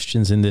key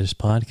questions in this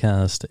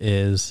podcast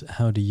is,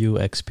 how do you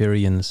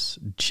experience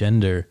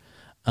gender?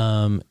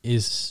 Now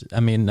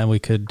we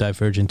could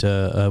diverge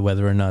into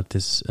whether or not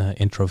this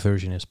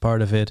introversion is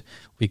part of it.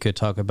 We could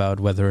talk about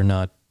whether or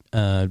not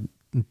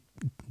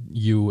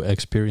you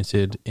experience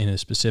it in a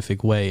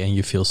specific way and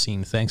you feel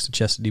seen thanks to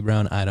Chastity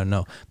Brown. I don't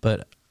know.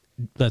 But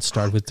let's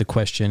start with the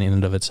question in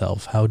and of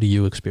itself. How do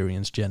you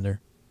experience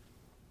gender?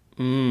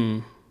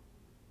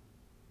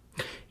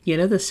 You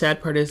know, the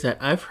sad part is that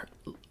I've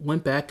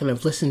went back and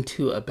I've listened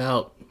to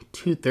about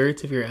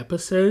 2/3 of your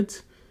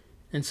episodes.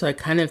 And so I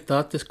kind of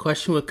thought this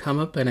question would come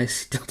up and I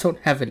still don't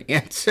have an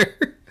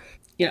answer.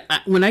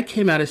 When I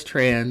came out as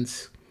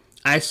trans,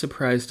 I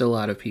surprised a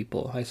lot of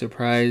people. I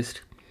surprised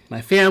my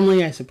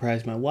family, I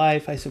surprised my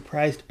wife, I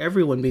surprised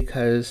everyone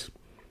because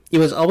it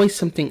was always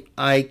something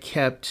I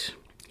kept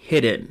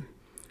hidden.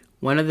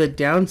 One of the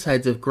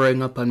downsides of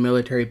growing up on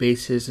military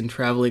bases and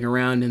traveling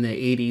around in the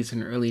 80s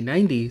and early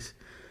 90s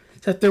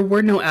is that there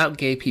were no out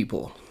gay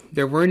people.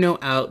 There were no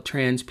out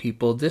trans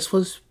people. This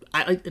was,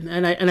 I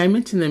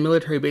mentioned the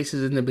military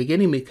bases in the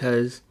beginning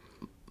because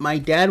my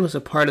dad was a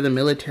part of the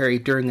military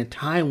during a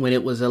time when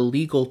it was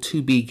illegal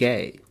to be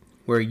gay,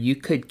 where you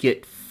could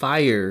get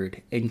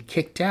fired and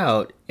kicked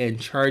out and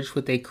charged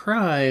with a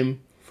crime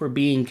for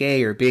being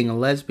gay or being a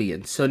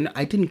lesbian. So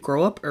I didn't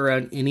grow up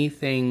around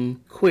anything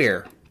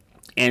queer.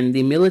 And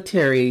the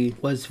military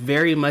was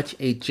very much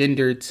a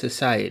gendered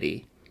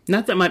society.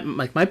 Not that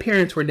my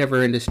parents were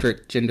never into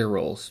strict gender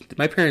roles.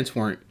 My parents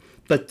weren't.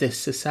 But the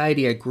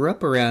society I grew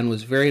up around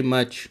was very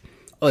much,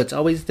 it's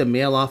always the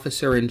male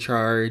officer in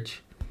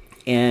charge.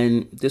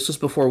 And this was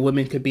before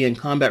women could be in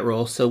combat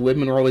roles, so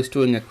women were always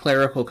doing a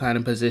clerical kind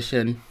of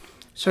position.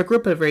 So I grew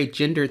up in a very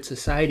gendered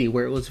society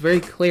where it was very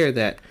clear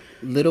that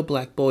little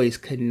black boys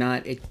could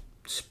not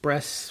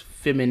express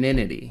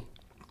femininity.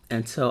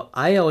 And so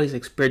I always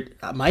expressed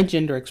my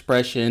gender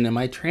expression and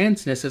my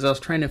transness, as I was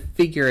trying to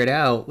figure it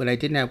out when I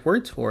didn't have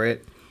words for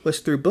it, was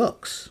through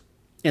books.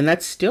 And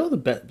that's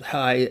still how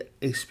I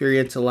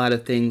experience a lot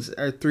of things,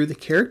 are through the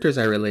characters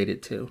I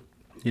related to.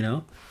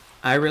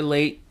 I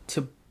relate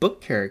to book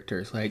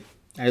characters. Like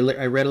I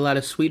read a lot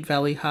of Sweet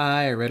Valley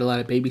High. I read a lot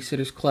of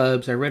Babysitter's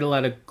Clubs. I read a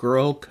lot of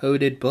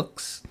girl-coded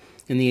books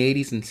in the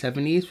 80s and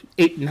 70s.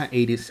 Not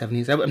 80s,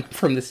 70s. I'm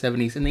from the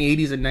 70s. In the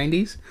 80s and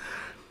 90s.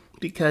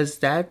 Because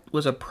that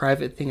was a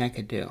private thing I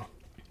could do.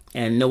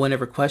 And no one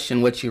ever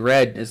questioned what you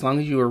read. As long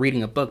as you were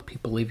reading a book,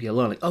 people leave you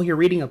alone. Like, oh, you're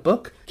reading a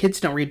book? Kids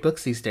don't read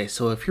books these days.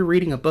 So if you're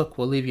reading a book,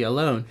 we'll leave you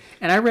alone.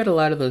 And I read a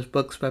lot of those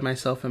books by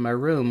myself in my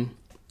room.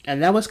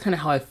 And that was kind of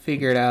how I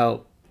figured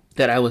out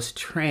that I was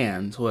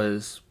trans,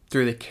 was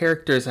through the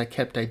characters I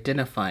kept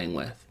identifying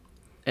with.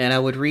 And I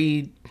would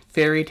read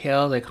fairy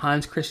tales like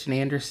Hans Christian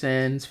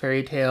Andersen's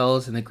fairy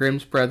tales and the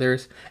Grimm's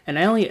Brothers. And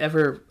I only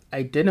ever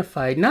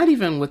identified, not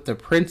even with the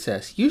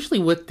princess, usually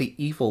with the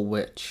evil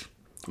witch.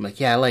 I'm like,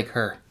 yeah, I like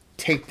her.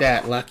 Take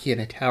that, lock you in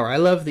a tower. I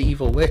love the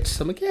evil witch.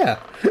 So I'm like, yeah.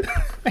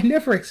 I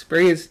never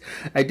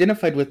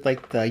identified with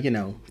like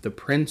the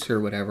prince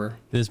or whatever.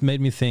 This made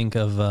me think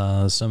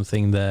of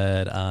something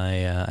that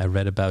I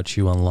read about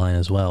you online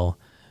as well,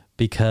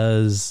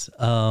 because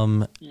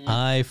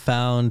I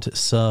found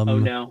some. Oh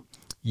no.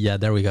 Yeah,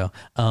 there we go.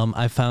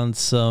 I found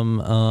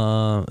some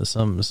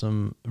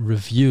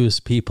reviews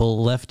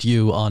people left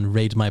you on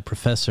Rate My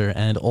Professor,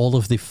 and all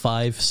of the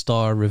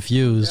 5-star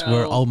reviews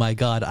were, "Oh my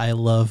God, I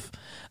love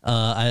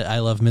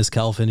Miss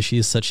Calvin. She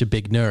is such a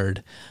big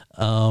nerd."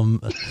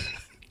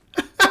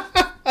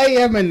 I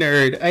am a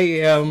nerd. I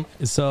am.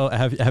 So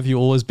have you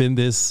always been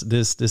this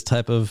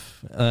type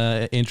of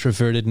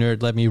introverted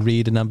nerd? Let me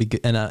read and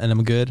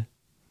I'm good,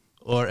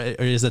 or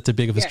is that too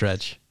big of a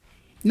stretch?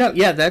 No,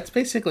 yeah, that's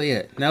basically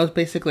it. That was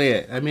basically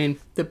it. I mean,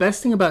 the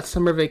best thing about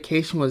summer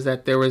vacation was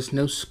that there was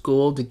no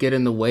school to get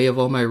in the way of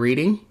all my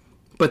reading.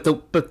 But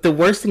the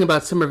worst thing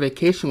about summer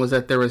vacation was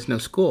that there was no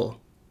school.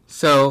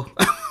 So,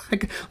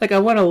 I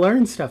want to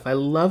learn stuff. I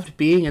loved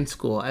being in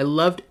school. I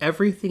loved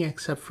everything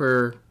except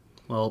for,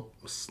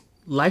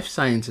 life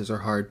sciences are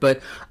hard.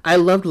 But I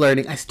loved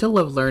learning. I still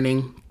love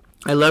learning.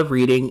 I love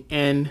reading.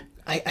 And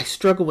I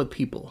struggle with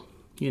people,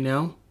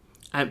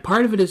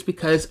 Part of it is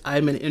because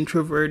I'm an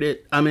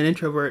introvert.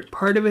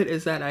 Part of it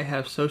is that I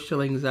have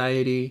social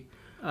anxiety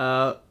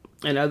and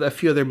a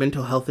few other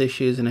mental health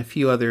issues and a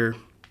few other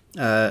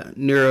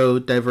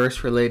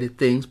neurodiverse related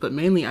things. But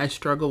mainly I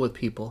struggle with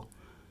people.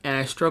 And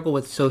I struggle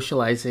with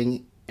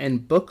socializing.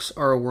 And books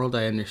are a world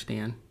I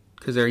understand,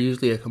 because they're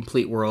usually a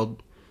complete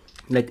world.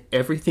 Like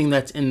everything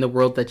that's in the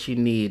world that you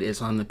need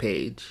is on the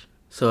page.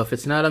 So if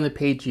it's not on the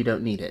page, you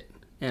don't need it.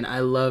 and I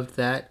loved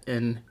that.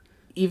 And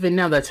even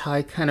now, that's how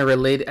I kind of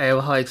relate. How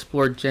I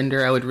explored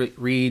gender. I would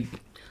read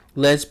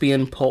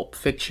lesbian pulp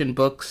fiction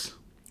books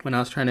when I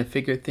was trying to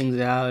figure things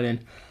out,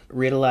 and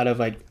read a lot of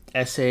like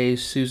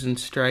essays, Susan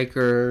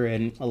Stryker,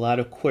 and a lot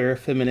of queer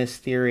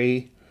feminist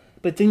theory.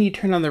 But then you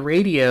turn on the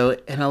radio,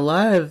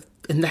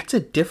 and that's a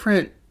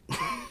different.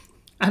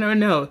 I don't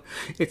know.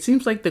 It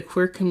seems like the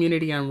queer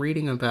community I'm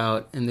reading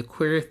about and the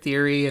queer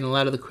theory and a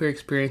lot of the queer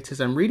experiences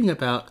I'm reading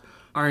about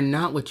are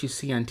not what you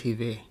see on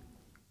TV.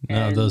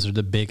 No, those are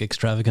the big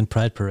extravagant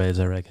pride parades,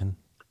 I reckon.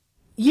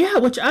 Yeah,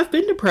 which I've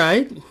been to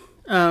Pride.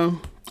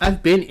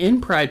 I've been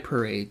in Pride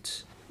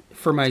parades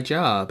for my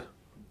job.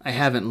 I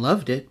haven't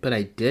loved it, but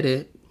I did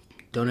it.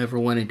 Don't ever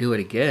want to do it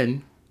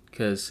again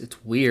because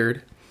it's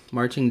weird.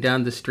 Marching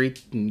down the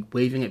street and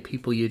waving at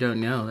people you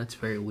don't know, that's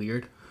very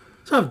weird.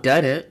 So I've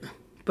done it,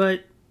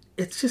 but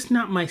it's just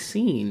not my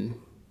scene.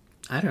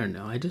 I don't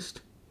know.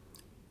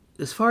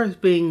 As far as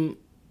being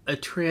a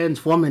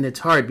trans woman,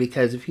 it's hard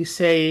because if you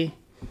say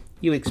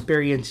you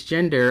experience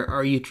gender,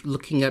 are you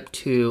looking up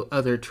to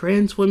other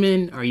trans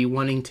women? Are you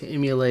wanting to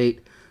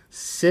emulate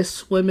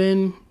cis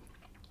women?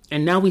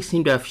 And now we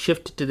seem to have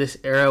shifted to this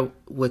era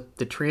with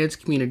the trans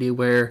community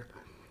where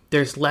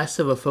there's less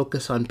of a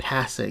focus on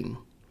passing,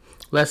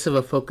 less of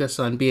a focus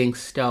on being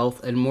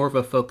stealth, and more of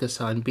a focus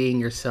on being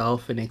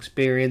yourself and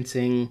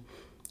experiencing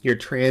your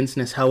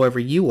transness however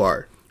you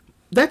are.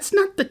 That's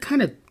not the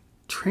kind of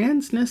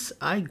transness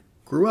I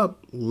grew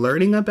up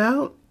learning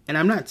about, and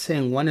I'm not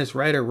saying one is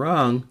right or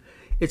wrong.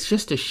 It's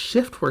just a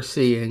shift we're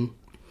seeing.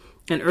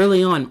 And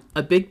early on,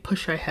 a big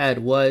push I had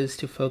was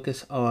to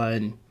focus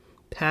on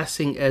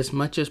passing as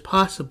much as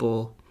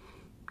possible,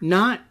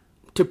 not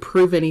to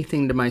prove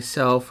anything to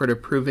myself or to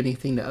prove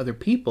anything to other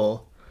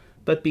people,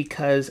 but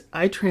because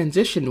I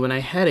transitioned when I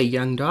had a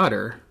young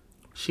daughter.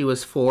 She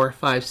was 4,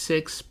 5,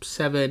 6,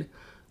 7,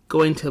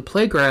 going to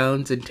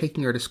playgrounds and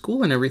taking her to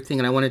school and everything,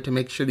 and I wanted to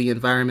make sure the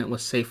environment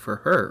was safe for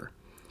her.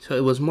 So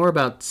it was more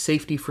about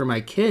safety for my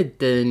kid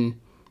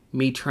than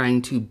me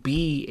trying to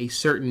be a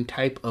certain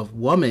type of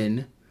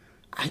woman.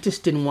 I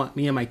just didn't want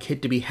me and my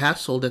kid to be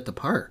hassled at the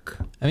park.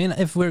 I mean,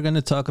 if we're going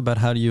to talk about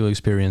how do you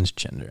experience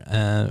gender,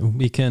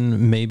 we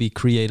can maybe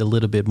create a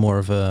little bit more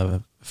of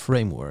a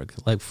framework.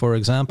 Like, for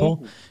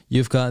example,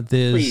 you've got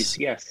this... Please,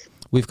 yes.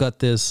 We've got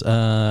this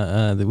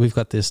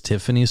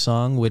Tiffany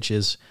song, which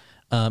is,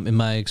 in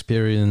my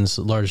experience,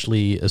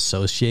 largely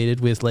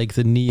associated with like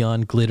the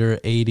neon glitter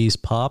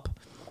 80s pop.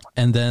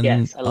 And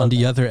then on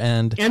the other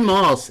end... And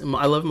malls.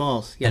 I love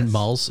malls. Yes. And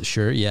malls,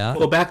 sure, yeah.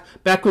 Well, back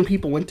when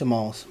people went to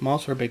malls.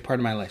 Malls were a big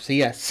part of my life, so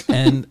yes.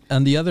 And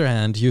on the other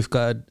hand, you've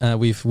got...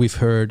 we've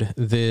heard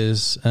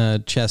this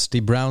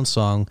Chastity Brown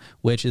song,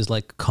 which is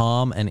like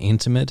calm and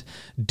intimate.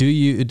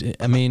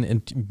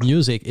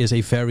 Music is a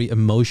very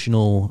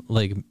emotional,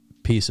 like,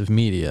 piece of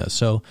media.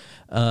 So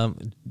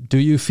do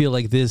you feel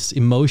like this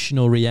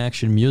emotional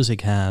reaction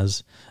music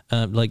has,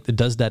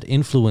 does that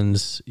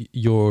influence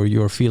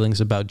your feelings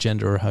about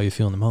gender or how you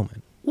feel in the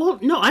moment? Well,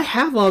 no, I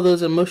have all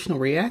those emotional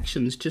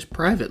reactions just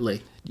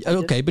privately.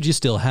 Okay, but you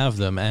still have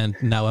them, and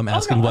now I'm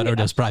asking what are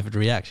those private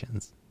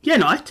reactions? Yeah,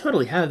 no, I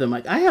totally have them.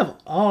 Like, I have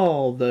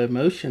all the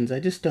emotions.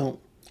 I just don't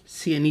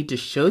see a need to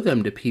show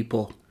them to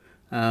people.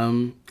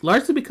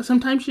 Largely because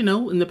sometimes, in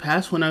the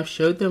past when I've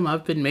showed them,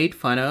 I've been made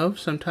fun of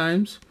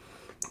sometimes.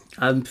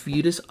 I'm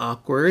viewed as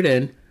awkward,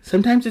 and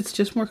sometimes it's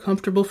just more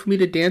comfortable for me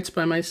to dance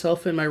by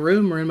myself in my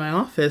room or in my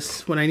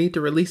office when I need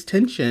to release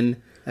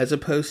tension, as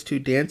opposed to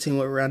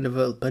dancing around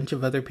a bunch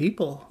of other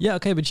people. Yeah,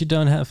 okay, but you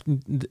don't have.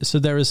 So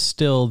there is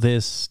still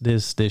this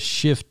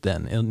shift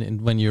then,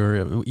 when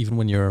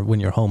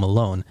you're home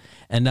alone.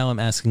 And now I'm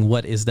asking,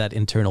 what is that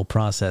internal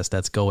process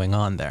that's going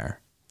on there?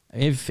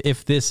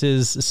 If this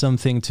is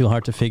something too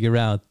hard to figure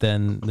out,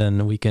 then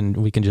we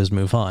can just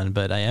move on.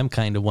 But I am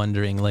kind of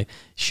wondering, like,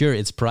 sure,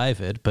 it's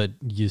private, but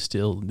you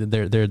still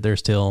there's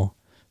still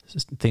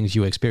things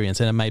you experience,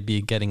 and it might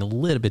be getting a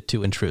little bit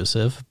too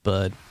intrusive.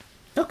 But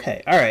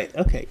okay, all right,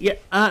 okay,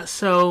 yeah.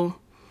 So,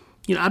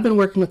 I've been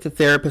working with a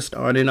therapist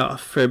on and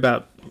off for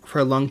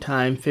a long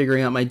time,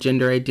 figuring out my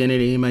gender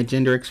identity, my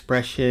gender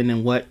expression,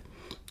 and what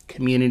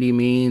community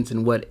means,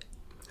 and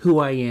who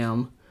I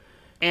am,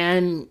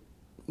 and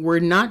we're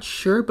not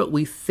sure, but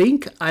we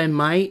think I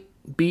might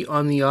be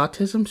on the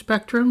autism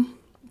spectrum.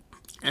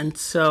 And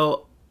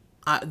so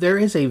there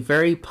is a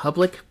very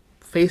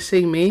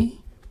public-facing me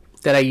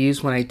that I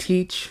use when I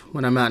teach,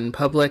 when I'm out in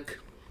public.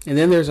 And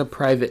then there's a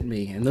private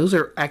me. And those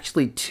are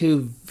actually two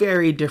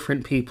very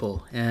different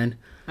people. And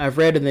I've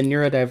read in the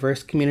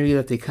neurodiverse community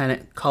that they kind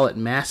of call it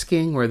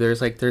masking, where there's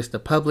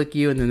the public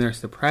you and then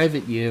there's the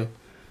private you.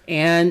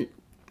 And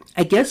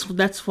I guess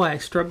that's why I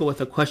struggle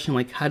with a question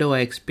like, how do I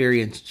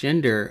experience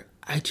gender?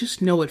 I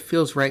just know what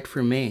feels right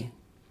for me.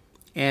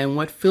 And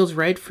what feels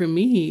right for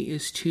me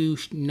is to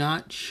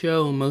not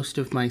show most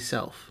of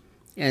myself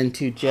and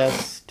to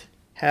just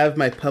have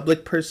my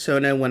public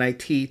persona when I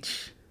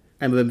teach.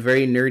 I'm a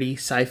very nerdy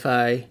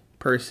sci-fi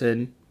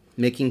person,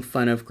 making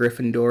fun of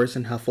Gryffindors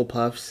and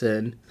Hufflepuffs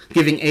and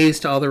giving A's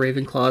to all the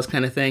Ravenclaws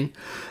kind of thing,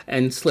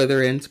 and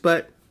Slytherins.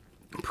 But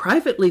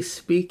Privately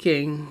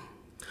speaking,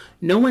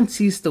 no one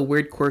sees the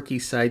weird, quirky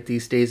side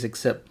these days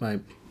except my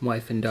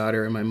wife and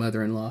daughter and my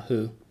mother-in-law,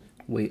 who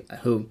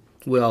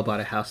we all bought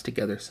a house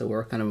together, so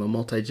we're kind of a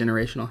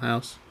multi-generational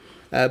house.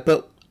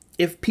 But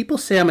if people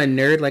say I'm a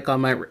nerd, like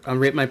on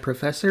Rate My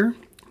Professor,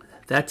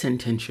 that's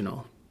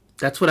intentional.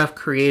 That's what I've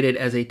created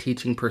as a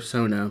teaching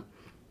persona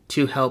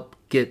to help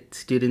get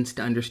students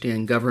to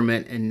understand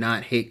government and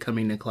not hate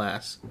coming to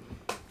class.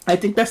 I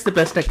think that's the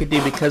best I could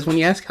do, because when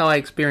you ask how I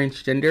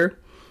experience gender,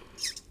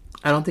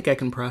 I don't think I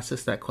can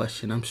process that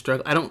question. I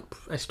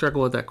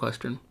struggle with that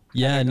question.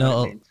 Yeah,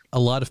 no, a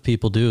lot of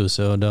people do,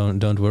 so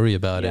don't worry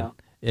about it.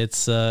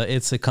 It's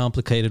a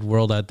complicated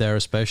world out there,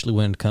 especially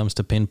when it comes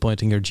to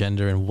pinpointing your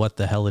gender and what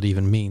the hell it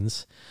even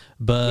means.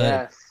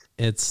 But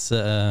it's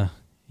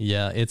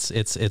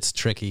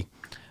tricky.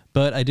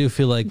 But I do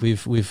feel like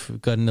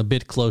we've gotten a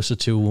bit closer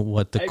to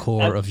what the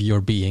core of your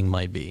being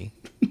might be.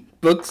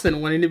 Books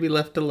and wanting to be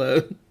left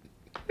alone.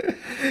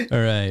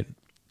 All right.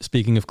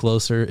 Speaking of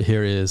closer,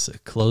 here is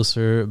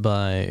Closer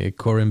by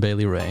Corinne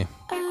Bailey Rae.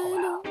 I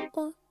don't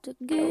want to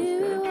give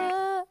you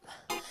up.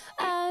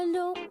 I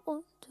don't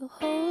want to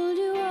hold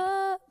you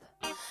up.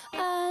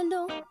 I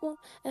don't want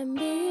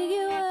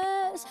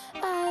ambiguous.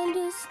 I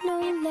just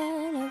know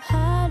that I've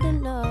had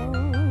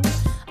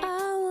enough.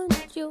 I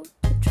want you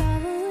to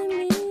travel with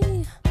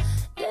me.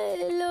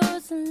 Lay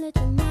loose and let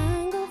your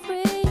mind go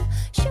free.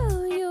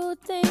 Show you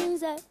things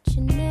that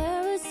you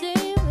never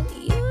see. But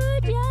you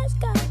just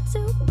got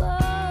to go.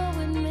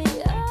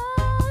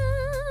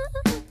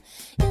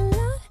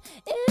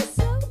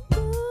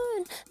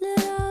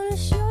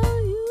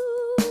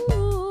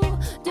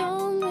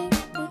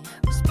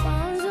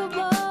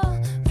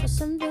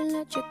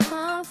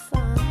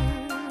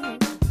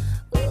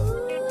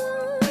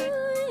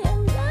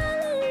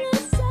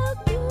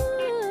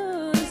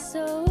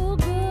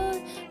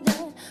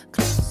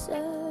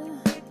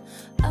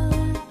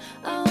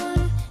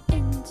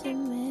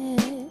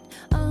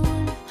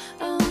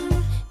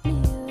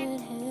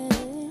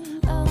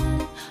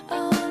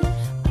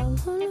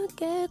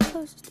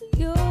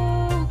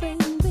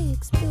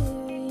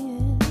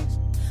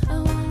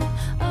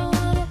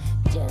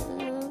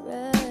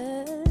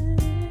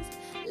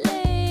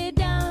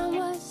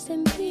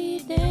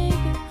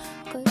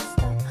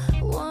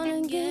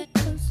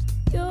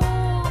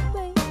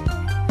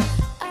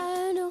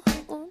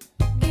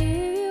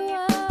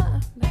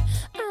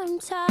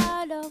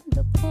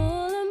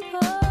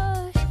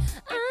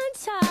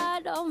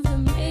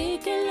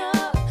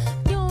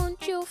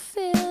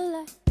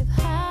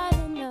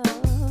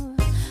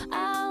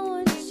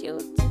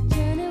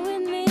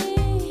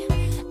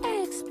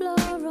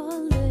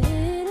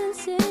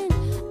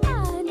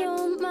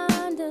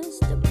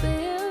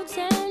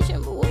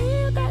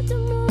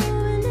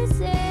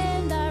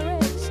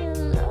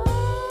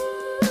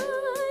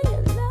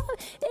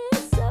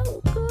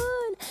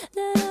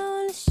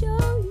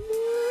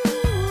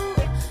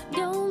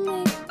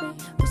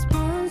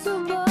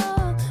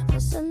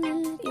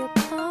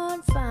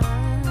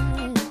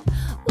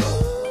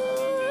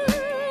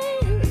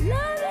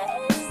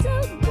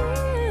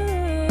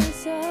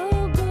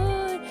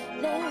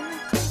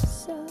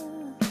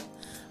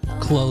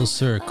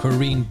 Closer,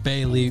 Corinne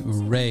Bailey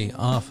Rae,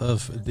 off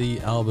of the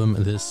album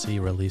This Sea,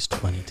 released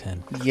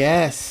 2010.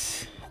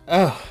 Yes.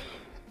 Oh,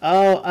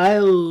 I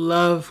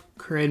love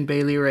Corinne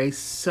Bailey Rae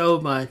so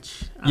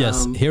much.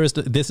 Yes,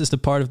 this is the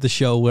part of the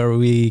show where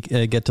we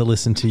get to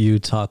listen to you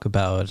talk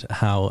about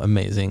how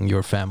amazing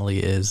your family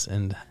is,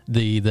 and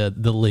the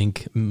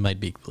link might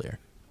be clear.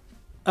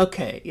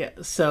 Okay, yeah.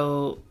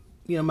 So,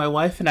 my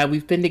wife and I,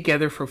 we've been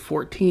together for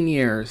 14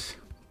 years,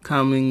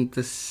 coming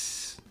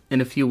this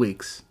in a few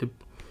weeks,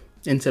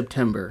 in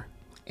September.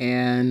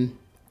 And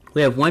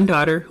we have one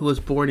daughter who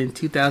was born in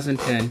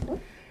 2010,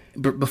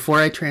 before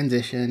I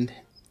transitioned.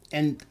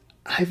 And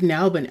I've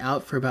now been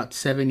out for about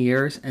 7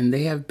 years, and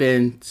they have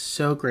been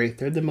so great.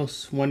 They're the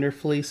most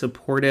wonderfully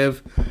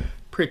supportive,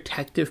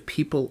 protective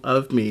people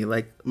of me.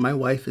 Like, my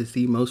wife is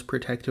the most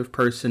protective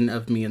person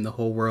of me in the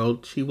whole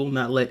world. She will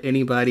not let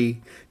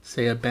anybody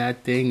say a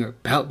bad thing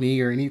about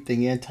me or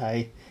anything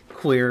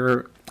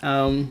anti-queer.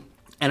 And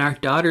our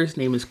daughter's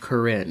name is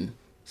Corinne.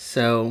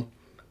 So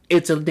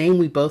it's a name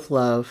we both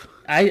love.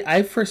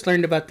 I first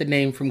learned about the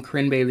name from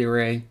Corinne Bailey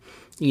Rae.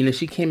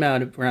 She came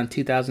out around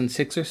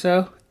 2006 or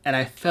so, and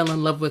I fell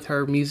in love with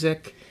her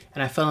music,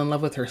 and I fell in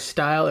love with her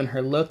style and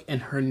her look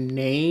and her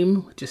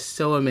name, which is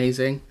so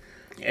amazing.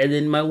 And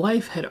then my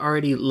wife had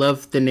already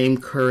loved the name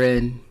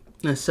Corinne.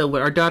 And so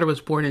when our daughter was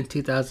born in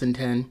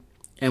 2010,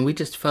 and we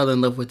just fell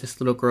in love with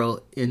this little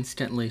girl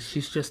instantly.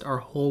 She's just our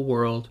whole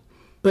world.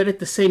 But at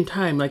the same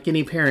time, like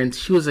any parents,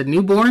 she was a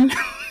newborn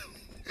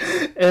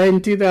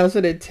in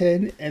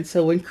 2010. And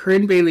so when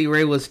Corinne Bailey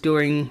Rae was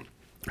doing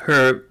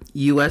her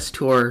U.S.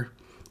 tour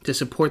to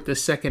support the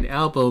second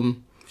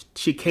album,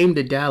 she came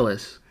to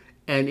Dallas.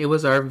 And it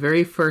was our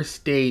very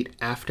first date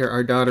after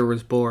our daughter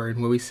was born,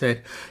 where we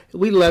said,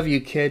 "We love you,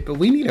 kid, but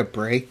we need a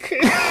break."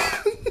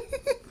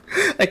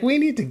 Like, we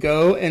need to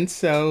go. And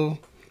so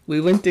We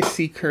went to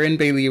see Corinne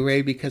Bailey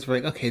Rae because we're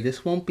like, okay,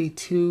 this won't be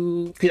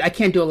too... Cause I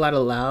can't do a lot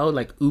of loud,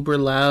 like uber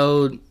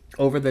loud,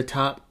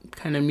 over-the-top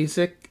kind of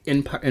music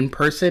in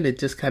person. It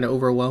just kind of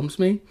overwhelms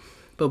me.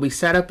 But we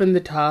sat up in the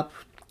top,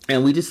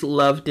 and we just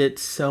loved it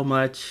so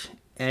much.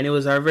 And it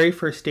was our very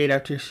first date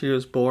after she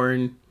was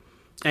born.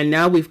 And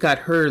now we've got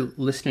her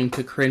listening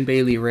to Corinne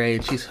Bailey Rae,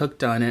 and she's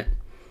hooked on it.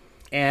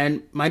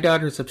 And my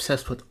daughter's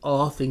obsessed with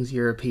all things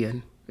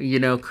European. You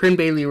know, Corinne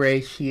Bailey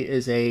Rae, she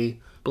is a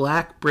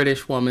Black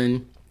British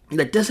woman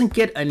that doesn't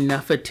get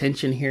enough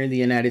attention here in the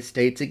United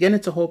States. Again,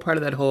 it's a whole part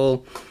of that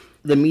whole,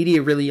 the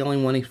media really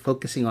only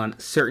focusing on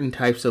certain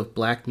types of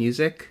Black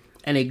music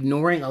and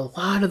ignoring a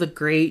lot of the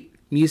great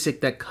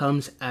music that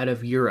comes out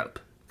of Europe.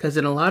 Because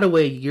in a lot of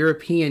ways,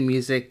 European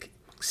music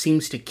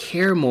seems to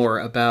care more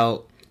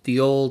about the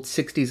old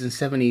 60s and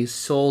 70s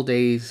soul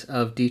days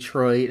of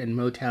Detroit and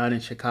Motown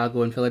and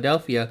Chicago and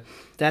Philadelphia.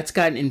 That's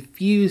gotten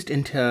infused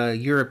into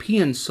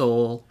European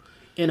soul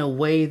in a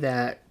way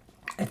that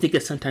I think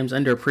is sometimes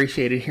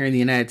underappreciated here in the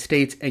United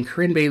States. And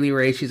Corinne Bailey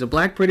Rae, she's a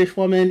Black British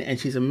woman, and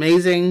she's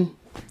amazing.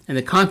 And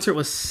the concert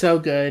was so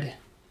good.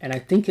 And I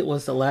think it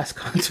was the last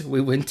concert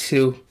we went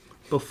to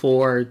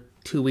before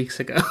 2 weeks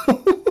ago.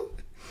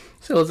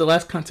 So it was the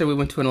last concert we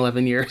went to in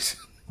 11 years.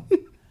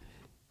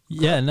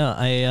 Yeah, no,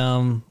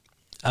 I'm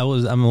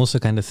also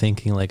kind of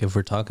thinking, like, if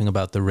we're talking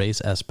about the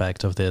race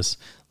aspect of this,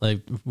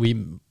 like,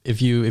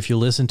 if you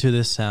listen to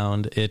this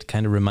sound, it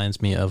kind of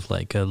reminds me of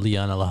like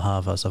Liana La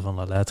Havas of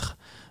La Lettre.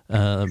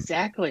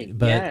 Exactly.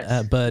 But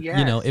yes. Yes.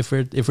 You know, if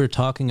we're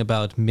talking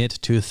about mid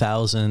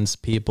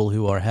 2000s people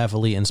who are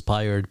heavily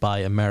inspired by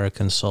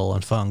American soul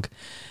and funk,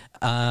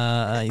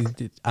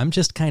 I'm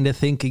just kind of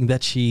thinking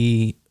that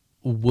she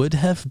would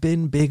have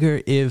been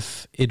bigger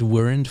if it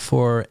weren't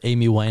for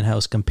Amy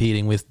Winehouse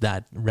competing with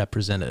that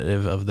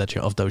representative of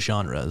those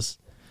genres.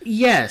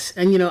 Yes,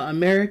 and you know,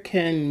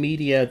 American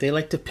media, they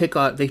like to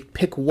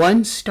pick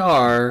one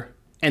star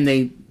and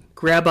they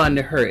grab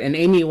onto her. And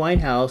Amy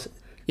Winehouse,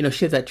 you know,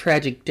 she had that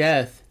tragic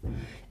death,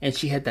 and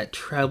she had that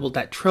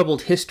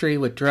troubled history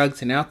with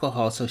drugs and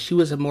alcohol. So she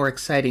was a more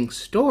exciting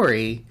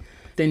story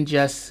than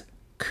just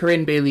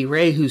Corinne Bailey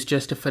Rae, who's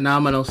just a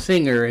phenomenal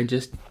singer and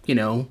just, you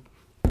know,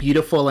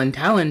 beautiful and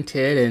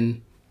talented,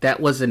 and that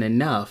wasn't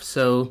enough.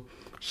 So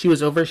she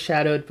was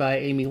overshadowed by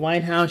Amy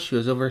Winehouse. She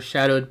was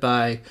overshadowed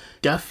by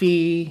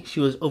Duffy. She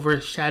was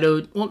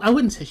overshadowed. Well, I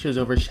wouldn't say she was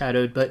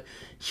overshadowed, but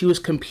she was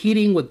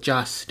competing with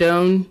Joss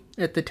Stone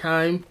at the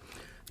time.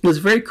 It was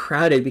very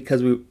crowded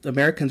because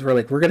Americans were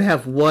like, we're going to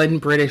have one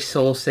British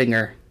soul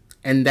singer,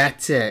 and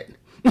that's it.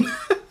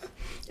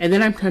 And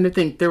then I'm trying to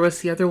think, there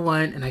was the other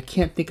one, and I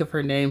can't think of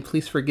her name.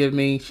 Please forgive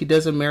me. She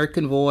does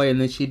American Boy, and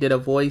then she did a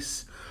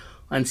voice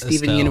on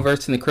Steven Estelle.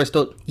 Universe and the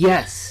Crystal.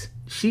 Yes.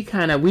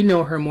 We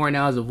know her more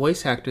now as a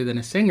voice actor than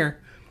a singer,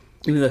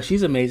 even though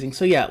she's amazing.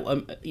 So yeah,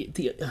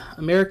 the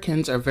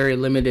Americans are very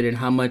limited in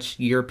how much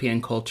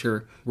European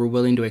culture we're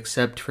willing to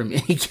accept from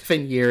any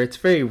given year. It's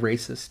very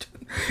racist.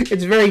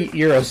 It's very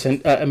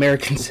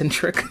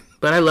American-centric.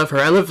 But I love her.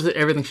 I love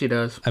everything she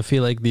does. I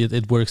feel like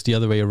it works the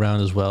other way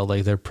around as well.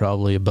 Like, there are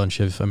probably a bunch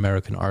of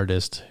American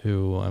artists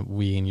who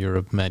we in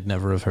Europe might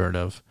never have heard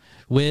of.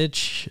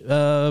 Which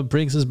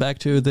brings us back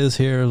to this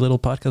here little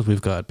podcast we've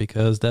got,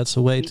 because that's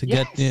a way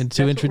to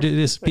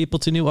introduce people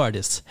to new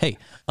artists. Hey,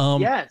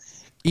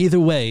 yes. Either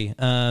way,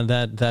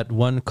 that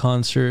one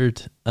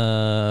concert,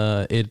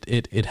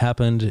 it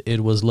happened.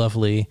 It was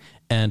lovely,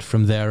 and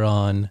from there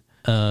on,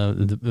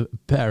 the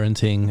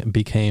parenting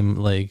became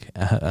like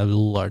a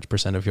large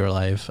percent of your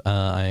life.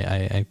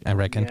 I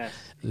reckon. Yes.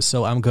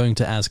 So I'm going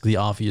to ask the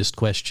obvious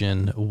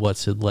question: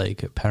 what's it like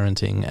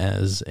parenting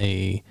as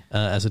a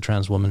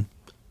trans woman?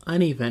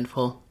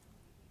 Uneventful.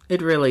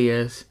 It really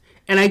is.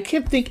 And I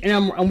kept thinking,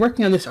 and I'm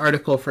working on this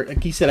article for,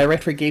 like you said, I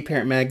write for Gay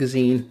Parent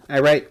Magazine. I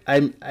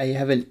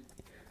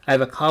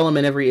have a column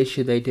in every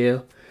issue they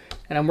do,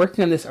 and I'm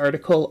working on this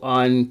article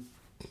on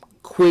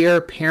queer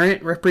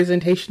parent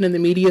representation in the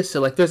media. So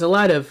like, there's a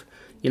lot of,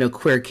 you know,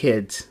 queer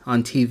kids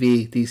on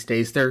TV these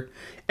days. They're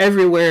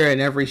everywhere in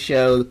every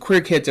show. The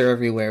queer kids are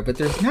everywhere, but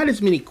there's not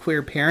as many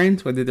queer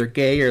parents, whether they're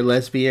gay or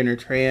lesbian or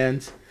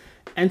trans.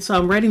 And so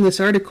I'm writing this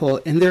article,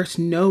 and there's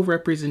no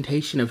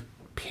representation of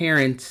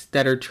parents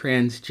that are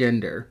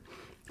transgender,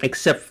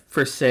 except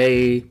for,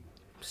 say,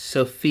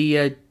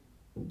 Sophia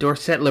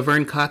Dorset,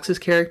 Laverne Cox's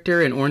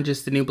character in Orange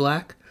is the New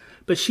Black.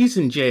 But she's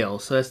in jail,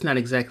 so that's not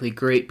exactly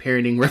great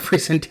parenting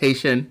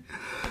representation.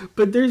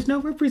 But there's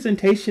no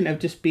representation of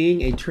just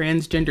being a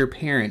transgender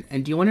parent.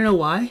 And do you want to know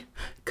why?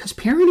 Because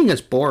parenting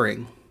is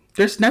boring.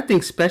 There's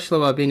nothing special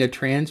about being a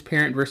trans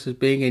parent versus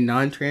being a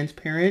non-trans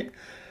parent.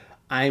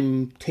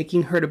 I'm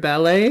taking her to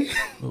ballet.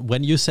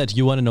 When you said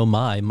you want to know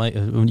why,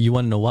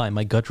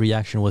 my gut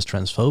reaction was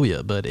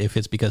transphobia. But if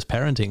it's because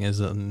parenting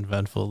is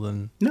uneventful,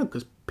 then no,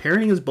 because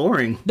parenting is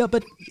boring. No,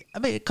 but I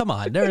mean, come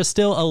on. There are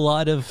still a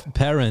lot of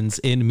parents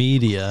in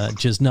media,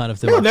 just none of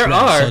them are there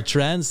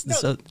trans.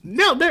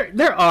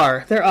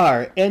 Are. There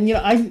are. And you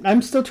know,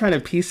 I'm still trying to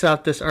piece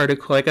out this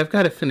article. Like, I've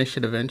got to finish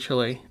it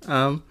eventually.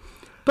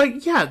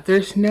 But yeah,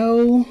 there's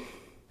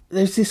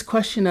this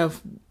question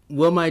of,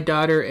 will my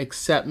daughter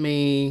accept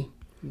me?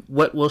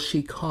 What will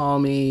she call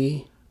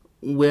me?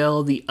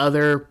 Will the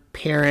other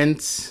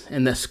parents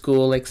in the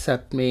school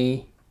accept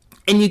me?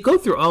 And you go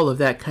through all of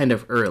that kind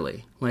of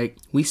early. Like,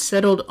 we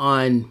settled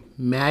on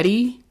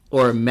Maddie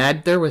or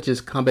Madther, which is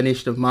a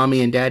combination of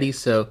mommy and daddy.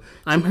 So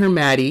I'm her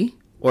Maddie,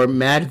 or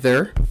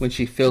Madther, when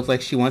she feels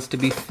like she wants to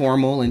be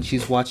formal and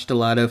she's watched a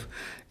lot of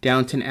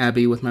Downton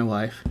Abbey with my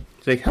wife.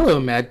 She's like, hello,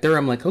 Madther.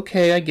 I'm like,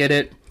 okay, I get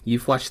it.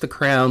 You've watched The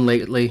Crown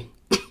lately.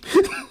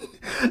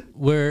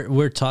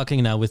 We're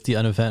talking now with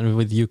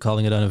with you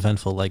calling it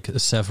uneventful, like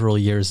several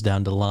years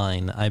down the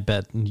line. I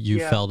bet you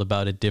felt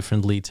about it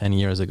differently 10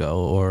 years ago,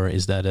 or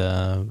is that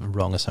a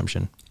wrong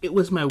assumption? It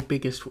was my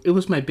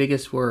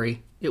biggest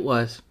worry. It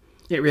was.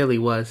 It really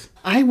was.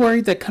 I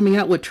worried that coming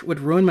out would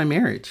ruin my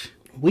marriage.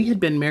 We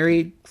had been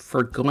married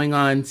for going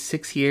on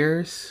 6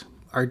 years.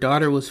 Our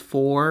daughter was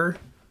 4.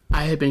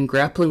 I had been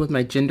grappling with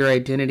my gender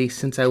identity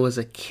since I was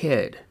a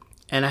kid,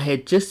 and I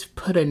had just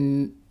put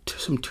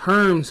some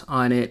terms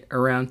on it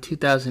around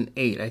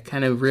 2008. I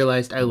kind of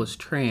realized I was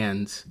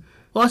trans.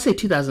 Well, I'll say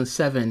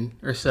 2007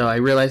 or so, I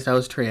realized I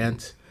was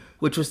trans,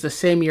 which was the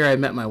same year I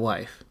met my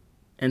wife.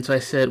 And so I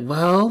said,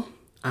 well,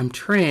 I'm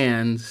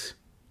trans,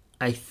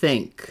 I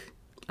think.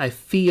 I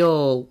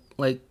feel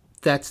like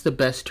that's the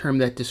best term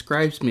that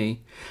describes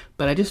me.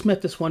 But I just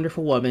met this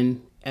wonderful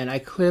woman, and I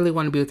clearly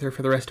want to be with her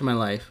for the rest of my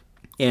life.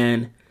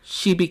 And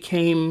she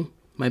became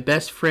my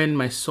best friend,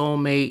 my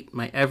soulmate,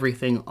 my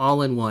everything,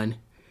 all in one.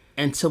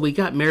 And so we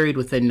got married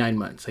within 9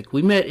 months. Like,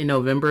 we met in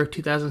November of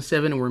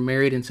 2007 and we're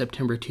married in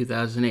September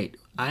 2008.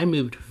 I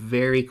moved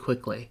very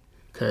quickly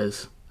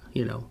because,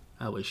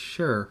 I was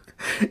sure.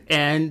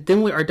 And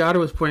then our daughter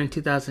was born in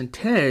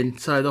 2010.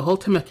 So the whole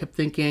time I kept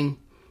thinking,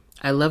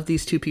 I love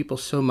these two people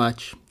so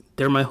much.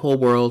 They're my whole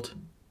world.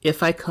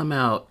 If I come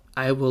out,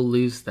 I will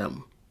lose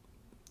them.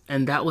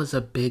 And that was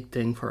a big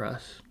thing for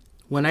us.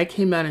 When I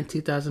came out in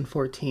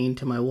 2014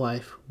 to my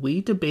wife, we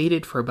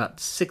debated for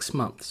about 6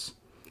 months.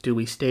 Do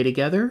we stay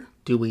together?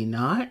 Do we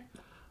not?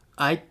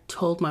 I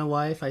told my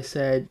wife, I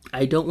said,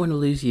 I don't want to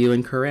lose you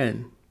and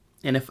Corinne.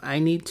 And if I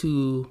need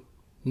to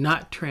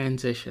not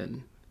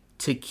transition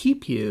to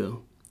keep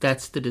you,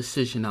 that's the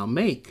decision I'll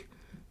make.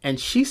 And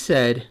she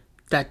said,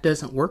 that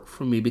doesn't work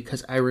for me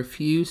because I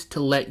refuse to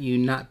let you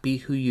not be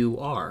who you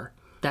are.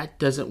 That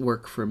doesn't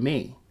work for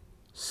me.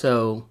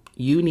 So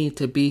you need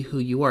to be who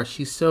you are.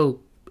 She's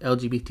so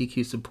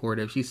LGBTQ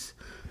supportive. She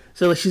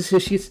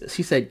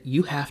said,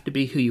 you have to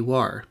be who you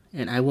are,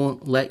 and I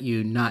won't let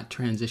you not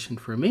transition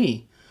for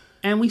me.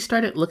 And we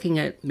started looking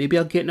at, maybe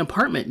I'll get an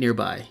apartment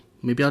nearby.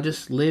 Maybe I'll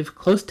just live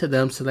close to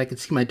them so that I could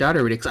see my daughter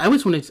every day. Because I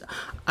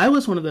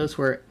was one of those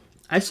where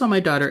I saw my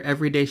daughter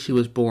every day she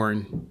was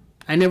born.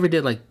 I never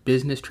did like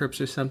business trips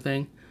or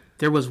something.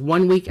 There was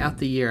 1 week out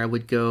the year I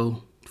would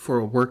go for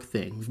a work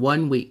thing.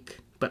 1 week.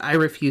 But I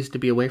refused to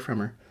be away from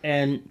her.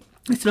 And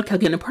I said, okay, I'll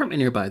get an apartment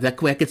nearby.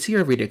 That way I could see her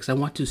every day because I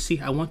want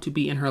to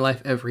be in her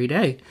life every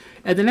day.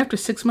 And then after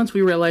 6 months,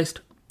 we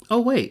realized,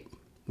 oh, wait,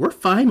 we're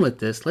fine with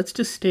this. Let's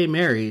just stay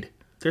married.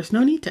 There's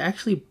no need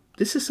to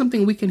this is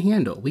something we can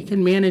handle. We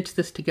can manage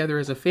this together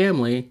as a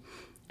family.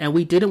 And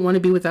we didn't want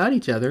to be without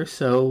each other,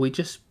 so we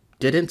just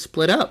didn't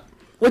split up.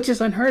 Which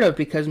is unheard of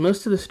because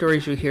most of the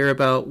stories you hear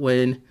about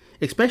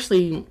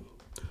especially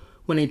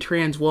when a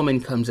trans woman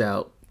comes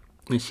out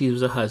and she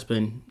was a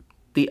husband,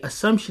 the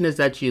assumption is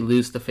that you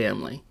lose the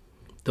family.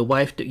 The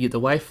wife,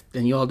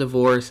 and you all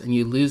divorce, and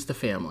you lose the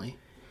family.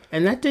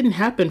 And that didn't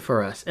happen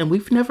for us. And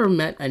we've never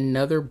met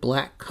another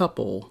black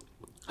couple,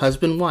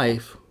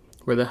 husband-wife,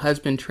 where the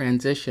husband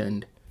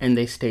transitioned and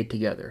they stayed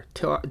together.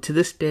 To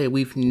this day,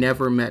 we've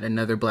never met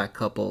another black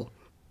couple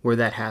where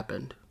that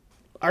happened.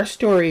 Our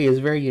story is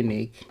very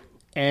unique.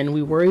 And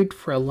we worried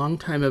for a long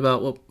time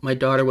about what my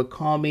daughter would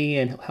call me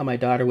and how my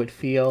daughter would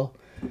feel.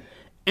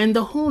 And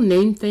the whole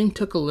name thing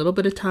took a little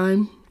bit of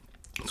time.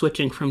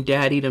 Switching from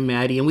Daddy to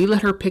Maddie, and we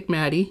let her pick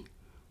Maddie.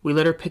 We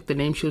let her pick the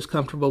name she was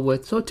comfortable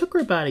with. So it took her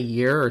about a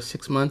year or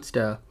 6 months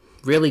to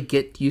really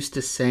get used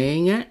to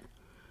saying it.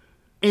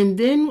 And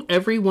then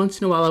every once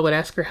in a while I would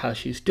ask her how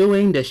she's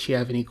doing. Does she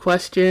have any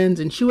questions?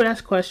 And she would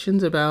ask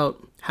questions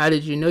about, how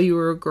did you know you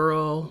were a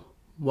girl?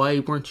 Why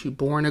weren't you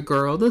born a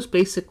girl? Those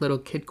basic little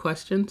kid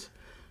questions.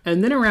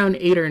 And then around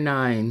 8 or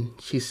 9,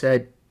 she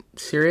said,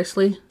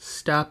 seriously,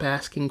 stop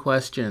asking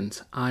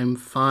questions. I'm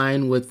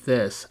fine with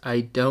this.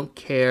 I don't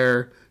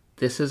care.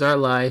 This is our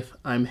life.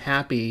 I'm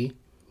happy.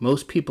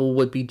 Most people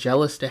would be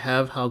jealous to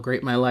have how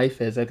great my life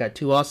is. I've got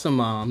 2 awesome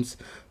moms.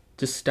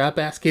 Just stop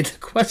asking the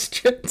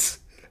questions.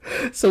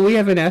 So we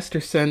haven't asked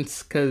her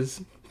since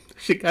because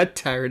she got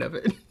tired of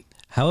it.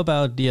 How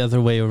about the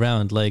other way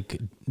around? Like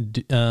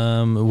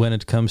when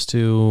it comes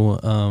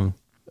to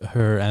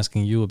her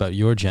asking you about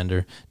your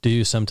gender, do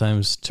you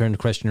sometimes turn the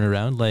question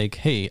around like,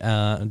 hey,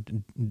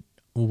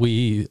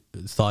 we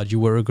thought you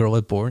were a girl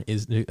at birth.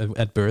 Is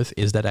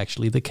that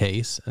actually the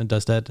case?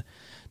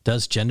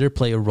 Does gender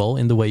play a role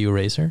in the way you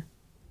raise her?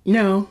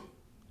 No.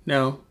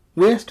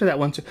 We've asked her that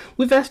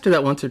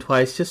once or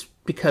twice just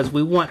because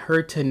we want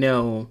her to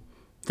know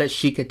that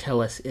she could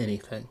tell us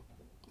anything.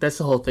 That's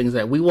the whole thing, is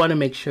that we want to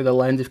make sure the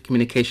lines of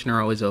communication are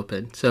always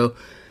open. So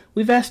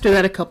we've asked her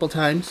that a couple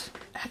times.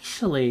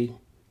 Actually,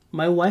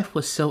 my wife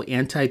was so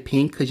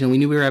anti-pink because we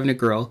knew we were having a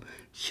girl.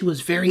 She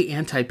was very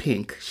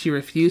anti-pink. She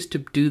refused to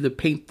do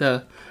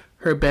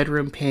her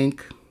bedroom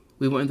pink.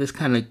 We went with this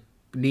kind of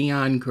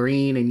neon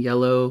green and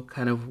yellow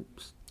kind of.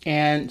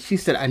 And she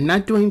said, I'm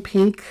not doing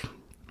pink.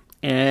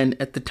 And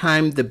at the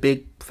time, the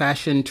big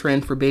fashion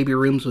trend for baby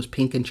rooms was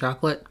pink and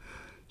chocolate.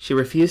 She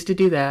refused to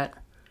do that.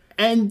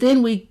 And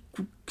then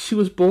she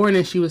was born,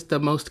 and she was the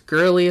most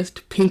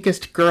girliest,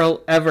 pinkest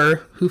girl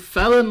ever, who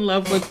fell in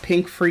love with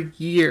pink for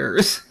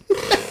years.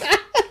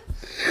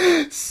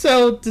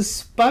 So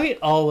despite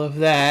all of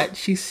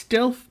that,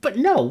 but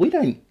no, we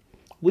didn't.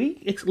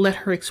 We let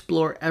her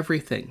explore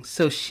everything.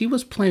 So she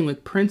was playing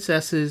with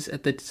princesses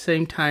at the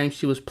same time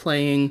she was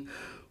playing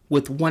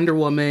with Wonder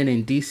Woman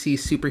and DC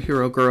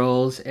superhero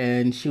girls,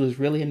 and she was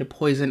really into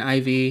Poison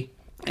Ivy.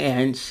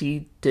 And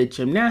she did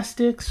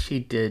gymnastics. She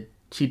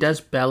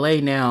does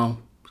ballet now.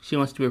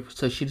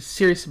 So she's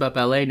serious about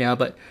ballet now,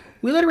 but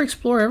we let her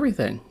explore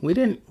everything. We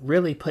didn't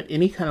really put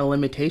any kind of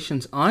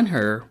limitations on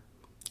her.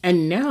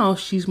 And now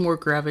she's more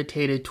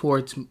gravitated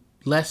towards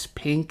less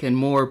pink and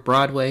more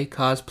Broadway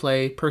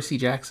cosplay, Percy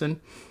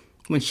Jackson.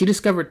 When she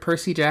discovered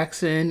Percy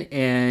Jackson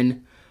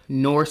and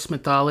Norse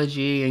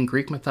mythology and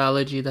Greek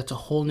mythology, that's a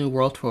whole new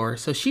world for her.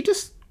 So she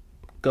just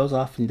goes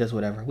off and does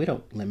whatever. We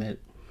don't limit.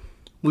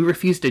 We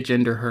refuse to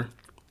gender her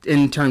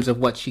in terms of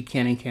what she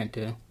can and can't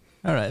do.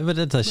 All right, but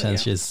that's a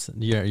sense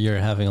you're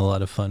having a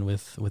lot of fun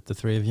with the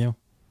three of you.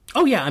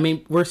 Oh yeah, I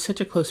mean, we're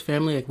such a close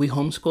family. Like, we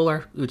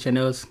homeschool which I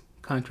know is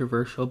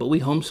controversial, but we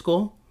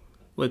homeschool.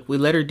 Like, we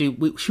let her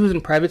she was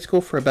in private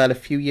school for about a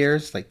few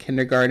years, like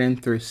kindergarten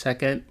through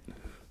second,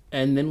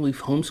 and then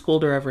we've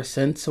homeschooled her ever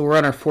since. So we're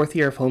on our 4th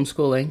year of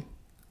homeschooling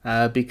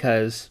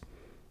because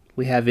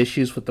we have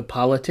issues with the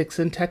politics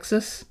in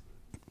Texas.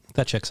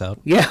 That checks out.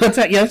 Yeah,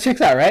 that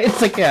checks out, right?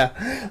 It's like,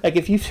 yeah. Like,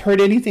 if you've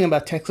heard anything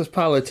about Texas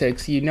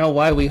politics, you know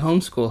why we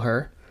homeschool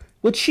her,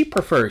 which she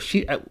prefers.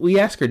 We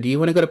asked her, do you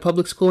want to go to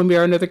public school and be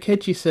our another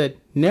kid? She said,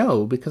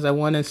 no, because I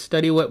want to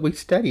study what we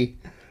study.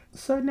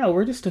 So, no,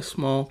 we're just a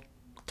small,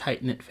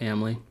 tight-knit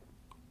family.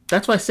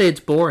 That's why I say it's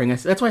boring.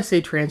 That's why I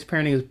say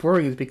transparenting is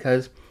boring, is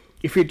because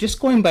if you're just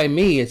going by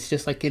me, it's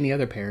just like any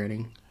other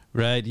parenting.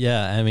 Right,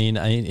 yeah. I mean,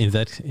 in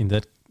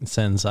that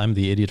sense, I'm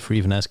the idiot for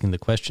even asking the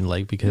question,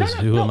 like, because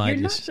who am I?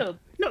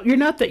 No, you're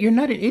not that. You're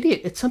not an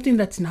idiot. It's something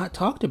that's not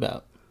talked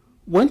about.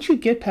 Once you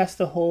get past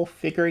the whole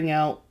figuring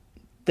out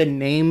the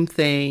name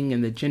thing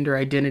and the gender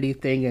identity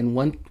thing and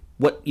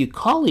what you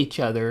call each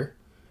other,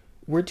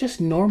 we're just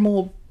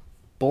normal,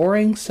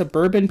 boring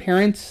suburban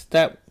parents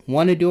that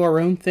want to do our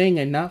own thing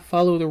and not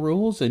follow the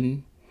rules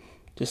and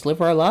just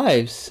live our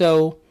lives.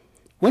 So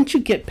once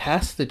you get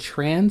past the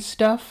trans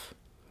stuff,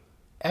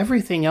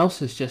 everything else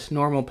is just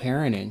normal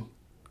parenting.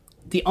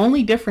 The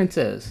only difference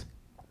is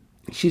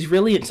she's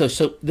really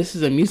so this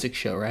is a music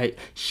show, right?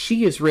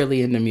 She is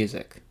really into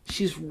music.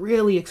 She's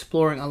really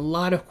exploring a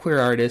lot of queer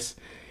artists.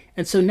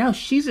 And so now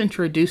she's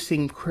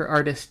introducing queer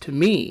artists to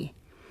me,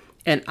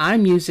 and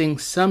I'm using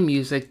some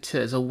music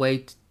as a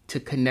way to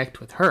connect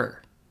with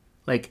her.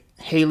 Like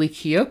Hayley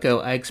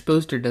Kiyoko, I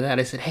exposed her to that.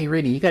 I said, hey,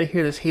 Rainey, you got to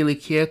hear this Hayley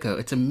Kiyoko.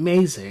 It's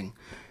amazing,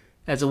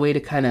 as a way to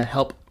kind of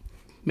help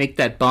make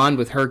that bond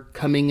with her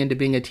coming into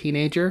being a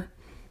teenager.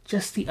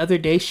 Just the other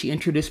day, she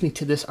introduced me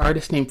to this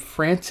artist named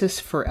Francis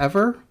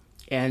Forever.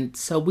 And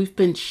so we've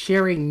been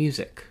sharing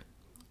music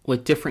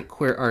with different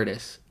queer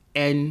artists.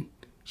 And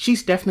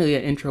she's definitely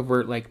an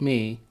introvert like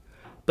me,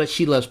 but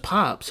she loves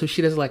pop. So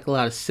she does like a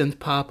lot of synth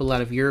pop, a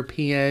lot of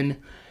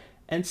European.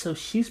 And so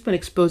she's been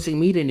exposing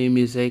me to new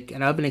music,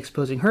 and I've been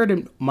exposing her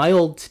to my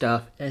old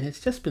stuff. And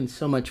it's just been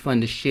so much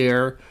fun to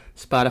share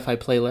Spotify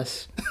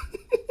playlists.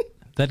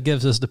 That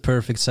gives us the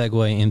perfect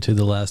segue into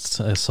the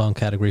last song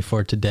category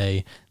for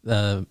today,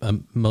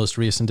 most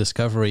recent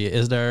discovery.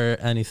 Is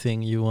there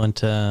anything you want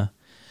to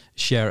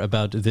share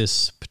about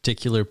this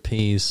particular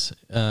piece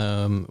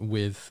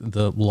with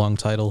the long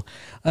title,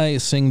 I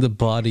Sing the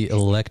Body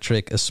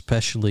Electric,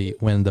 Especially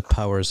When the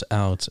Power's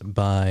Out,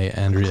 by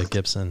Andrea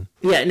Gibson?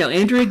 Yeah, no,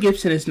 Andrea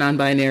Gibson is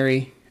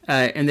non-binary,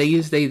 and they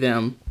use they,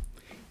 them.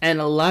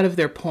 And a lot of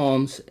their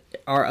poems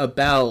are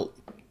about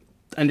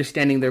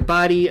understanding their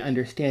body,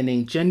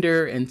 understanding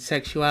gender and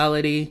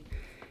sexuality.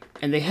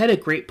 And they had a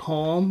great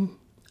poem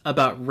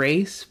about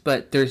race,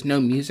 but there's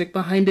no music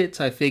behind it.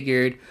 So I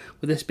figured,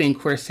 with this being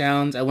Queer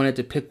Sounds, I wanted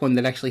to pick one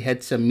that actually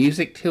had some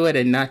music to it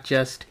and not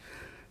just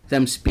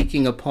them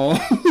speaking a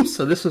poem.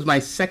 So this was my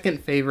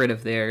second favorite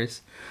of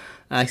theirs.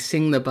 I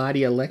Sing the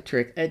Body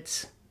Electric.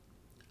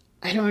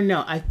 I don't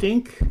know. I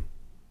think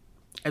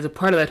as a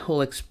part of that whole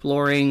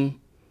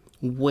exploring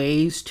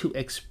ways to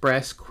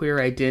express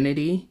queer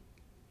identity,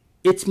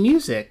 it's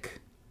music,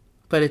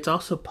 but it's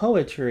also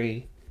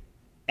poetry,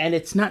 and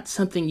it's not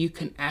something you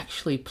can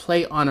actually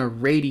play on a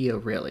radio,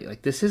 really.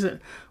 Like, this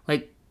isn't,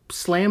 like,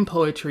 slam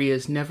poetry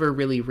is never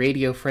really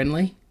radio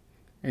friendly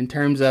in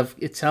terms of,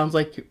 it sounds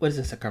like, what is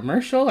this, a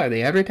commercial? Are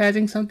they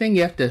advertising something?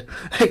 You have to,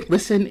 like,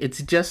 listen,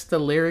 it's just the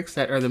lyrics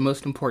that are the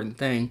most important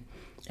thing.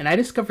 And I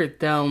discovered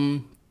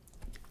them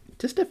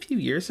just a few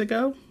years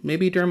ago,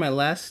 maybe during my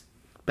last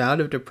bout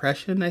of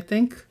depression, I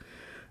think.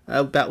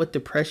 Bout with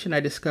depression, I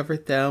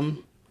discovered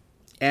them,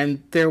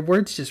 and their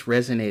words just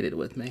resonated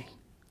with me.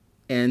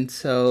 And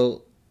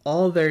so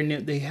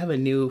they have a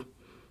new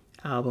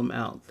album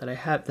out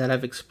that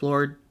I've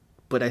explored,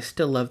 but I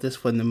still love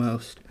this one the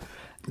most.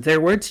 Their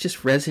words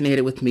just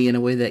resonated with me in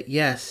a way that,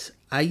 yes,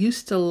 I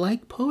used to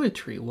like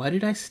poetry. Why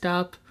did I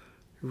stop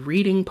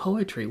reading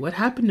poetry? What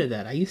happened to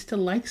that? I used to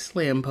like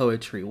slam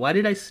poetry. Why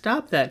did I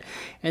stop that?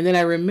 And then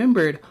I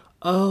remembered,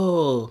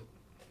 because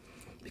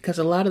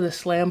a lot of the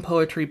slam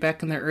poetry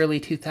back in the early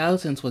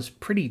 2000s was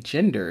pretty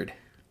gendered.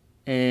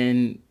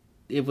 And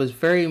it was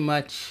very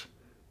much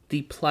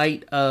the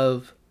plight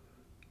of,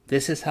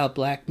 this is how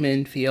black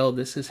men feel,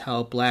 this is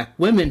how black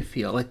women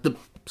feel. Like the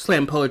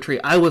slam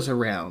poetry I was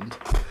around,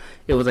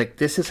 it was like,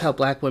 this is how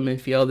black women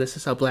feel, this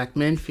is how black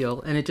men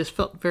feel. And it just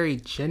felt very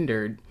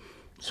gendered.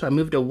 So I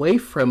moved away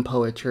from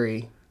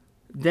poetry.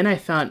 Then I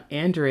found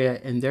Andrea,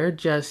 and they're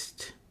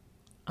just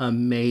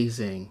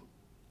amazing.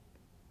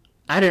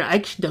 I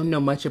actually don't know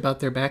much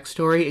about their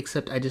backstory,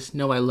 except I just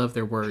know I love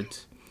their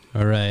words.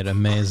 All right,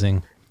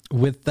 amazing.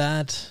 With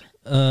that,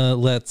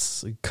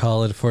 let's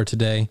call it for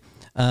today.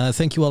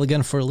 Thank you all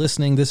again for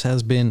listening. This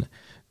has been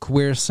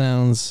Queer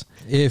Sounds.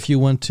 If you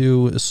want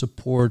to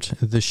support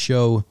the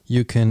show,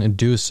 you can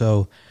do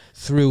so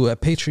through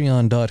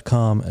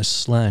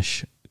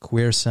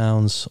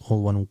patreon.com/queersounds,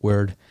 all one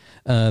word.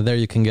 There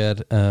you can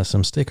get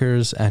some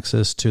stickers,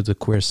 access to the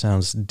Queer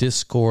Sounds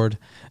Discord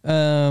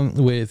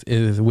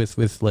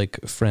with like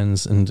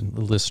friends and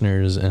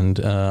listeners and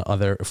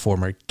other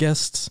former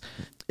guests.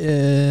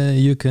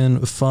 You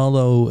can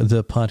follow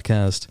the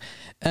podcast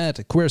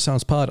at Queer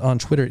Sounds Pod on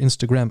Twitter,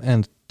 Instagram,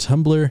 and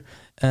Tumblr.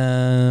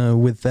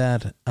 With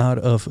that out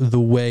of the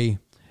way,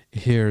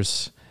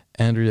 here's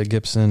Andrea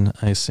Gibson.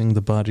 I sing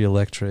the body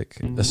electric,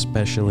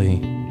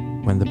 especially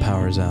when the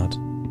power's out.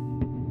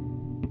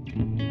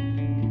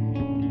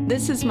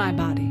 This is my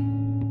body.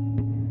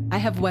 I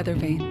have weather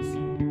vanes.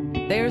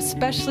 They are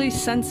especially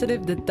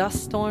sensitive to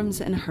dust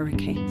storms and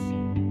hurricanes.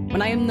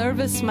 When I am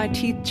nervous, my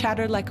teeth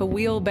chatter like a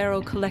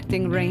wheelbarrow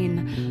collecting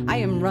rain. I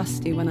am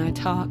rusty when I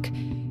talk.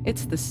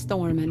 It's the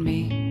storm in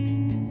me.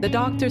 The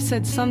doctor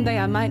said someday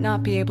I might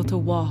not be able to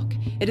walk.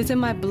 It is in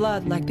my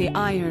blood like the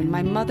iron.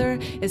 My mother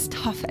is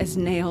tough as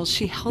nails.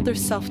 She held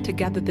herself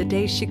together the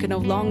day she could no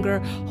longer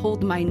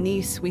hold my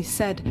niece. We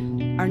said,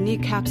 our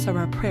kneecaps are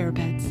our prayer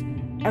beds.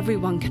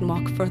 Everyone can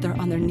walk further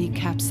on their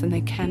kneecaps than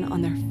they can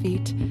on their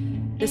feet.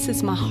 This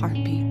is my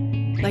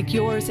heartbeat. Like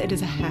yours, it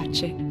is a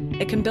hatchet.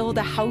 It can build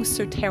a house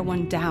or tear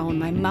one down.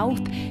 My mouth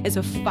is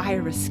a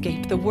fire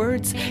escape. The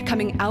words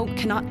coming out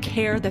cannot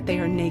care that they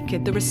are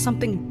naked. There is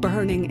something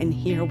burning in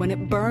here. When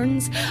it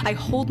burns, I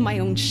hold my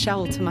own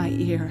shell to my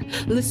ear.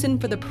 Listen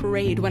for the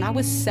parade. When I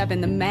was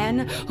 7, the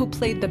man who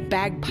played the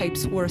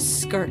bagpipes wore a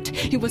skirt.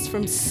 He was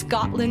from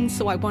Scotland,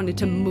 so I wanted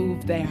to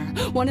move there.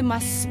 Wanted my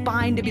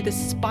spine to be the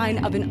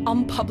spine of an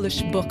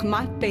unpublished book.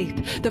 My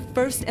faith, the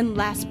first and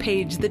last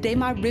page. The day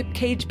my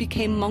ribcage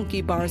became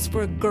monkey bars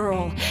for a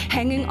girl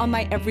hanging on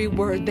my every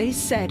word. They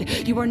said,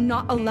 you are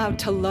not allowed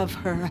to love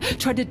her.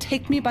 Tried to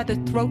take me by the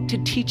throat to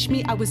teach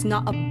me I was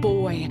not a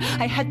boy.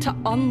 I had to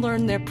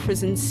unlearn their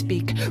prison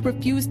speak.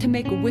 Refused to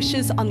make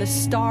wishes on the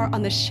star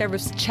on the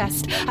sheriff's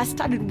chest. I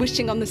started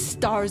wishing on the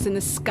stars in the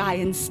sky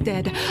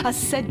instead. I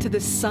said to the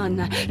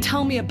sun,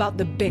 tell me about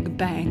the Big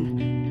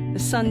Bang. The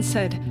sun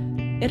said,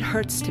 it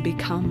hurts to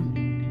become.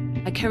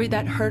 I carry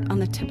that hurt on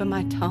the tip of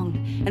my tongue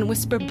and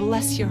whisper,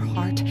 bless your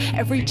heart,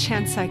 every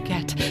chance I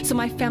get, so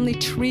my family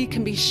tree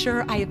can be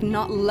sure I have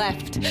not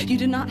left. You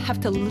do not have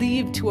to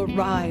leave to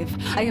arrive.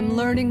 I am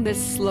learning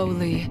this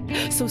slowly.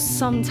 So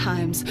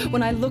sometimes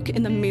when I look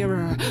in the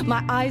mirror,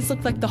 my eyes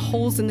look like the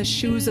holes in the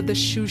shoes of the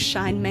shoe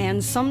shine man.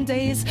 Some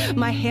days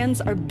my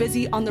hands are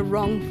busy on the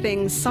wrong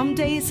things. Some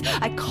days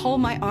I call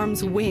my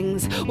arms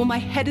wings while my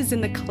head is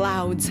in the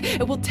clouds.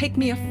 It will take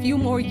me a few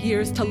more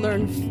years to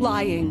learn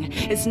flying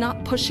is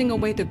not pushing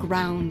away the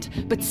ground,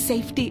 but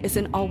safety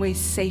isn't always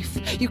safe.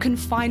 You can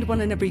find one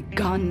in every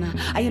gun.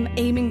 I am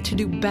aiming to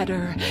do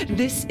better.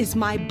 This is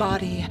my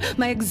body.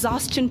 My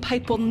exhaustion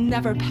pipe will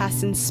never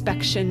pass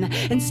inspection,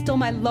 and still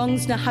my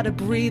lungs know how to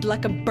breathe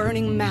like a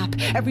burning map.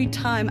 Every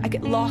time I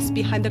get lost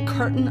behind the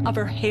curtain of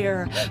her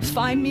hair,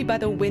 find me by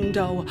the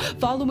window,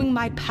 following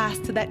my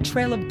past to that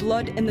trail of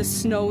blood in the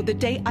snow. The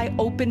day I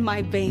opened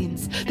my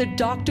veins, the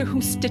doctor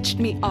who stitched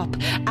me up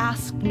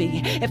asked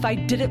me if I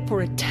did it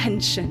for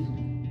attention.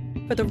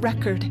 For the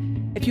record,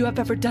 if you have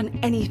ever done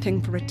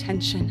anything for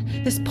attention,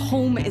 this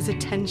poem is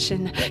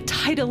attention.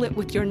 Title it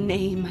with your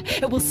name.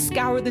 It will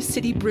scour the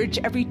city bridge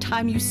every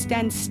time you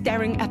stand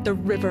staring at the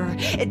river.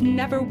 It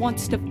never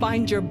wants to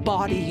find your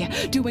body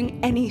doing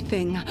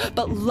anything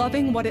but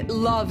loving what it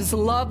loves.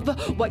 Love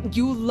what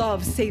you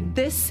love. Say,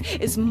 this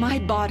is my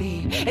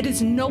body. It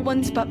is no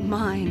one's but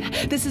mine.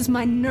 This is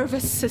my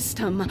nervous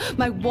system,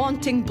 my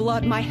wanting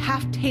blood, my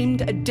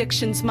half-tamed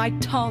addictions, my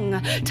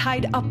tongue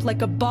tied up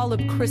like a ball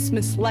of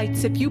Christmas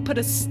lights. If you put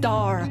a star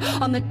star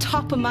on the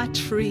top of my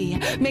tree.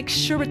 Make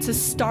sure it's a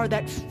star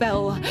that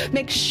fell.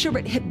 Make sure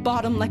it hit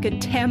bottom like a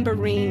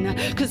tambourine.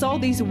 'Cause all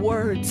these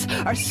words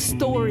are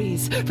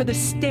stories for the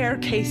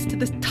staircase to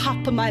the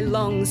top of my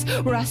lungs,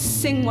 where I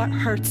sing what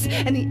hurts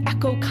and the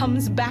echo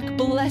comes back.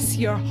 Bless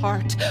your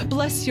heart.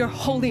 Bless your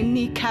holy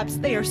kneecaps.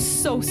 They are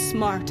so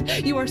smart.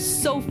 You are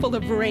so full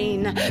of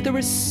rain. There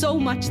is so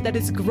much that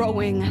is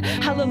growing.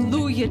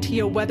 Hallelujah to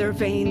your weather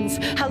veins.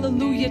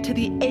 Hallelujah to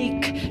the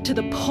ache, to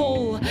the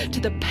pull, to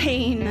the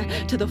pain,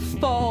 to the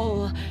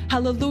fall.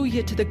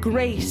 Hallelujah to the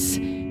grace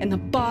in the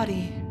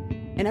body,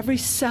 in every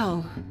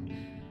cell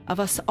of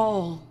us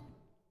all.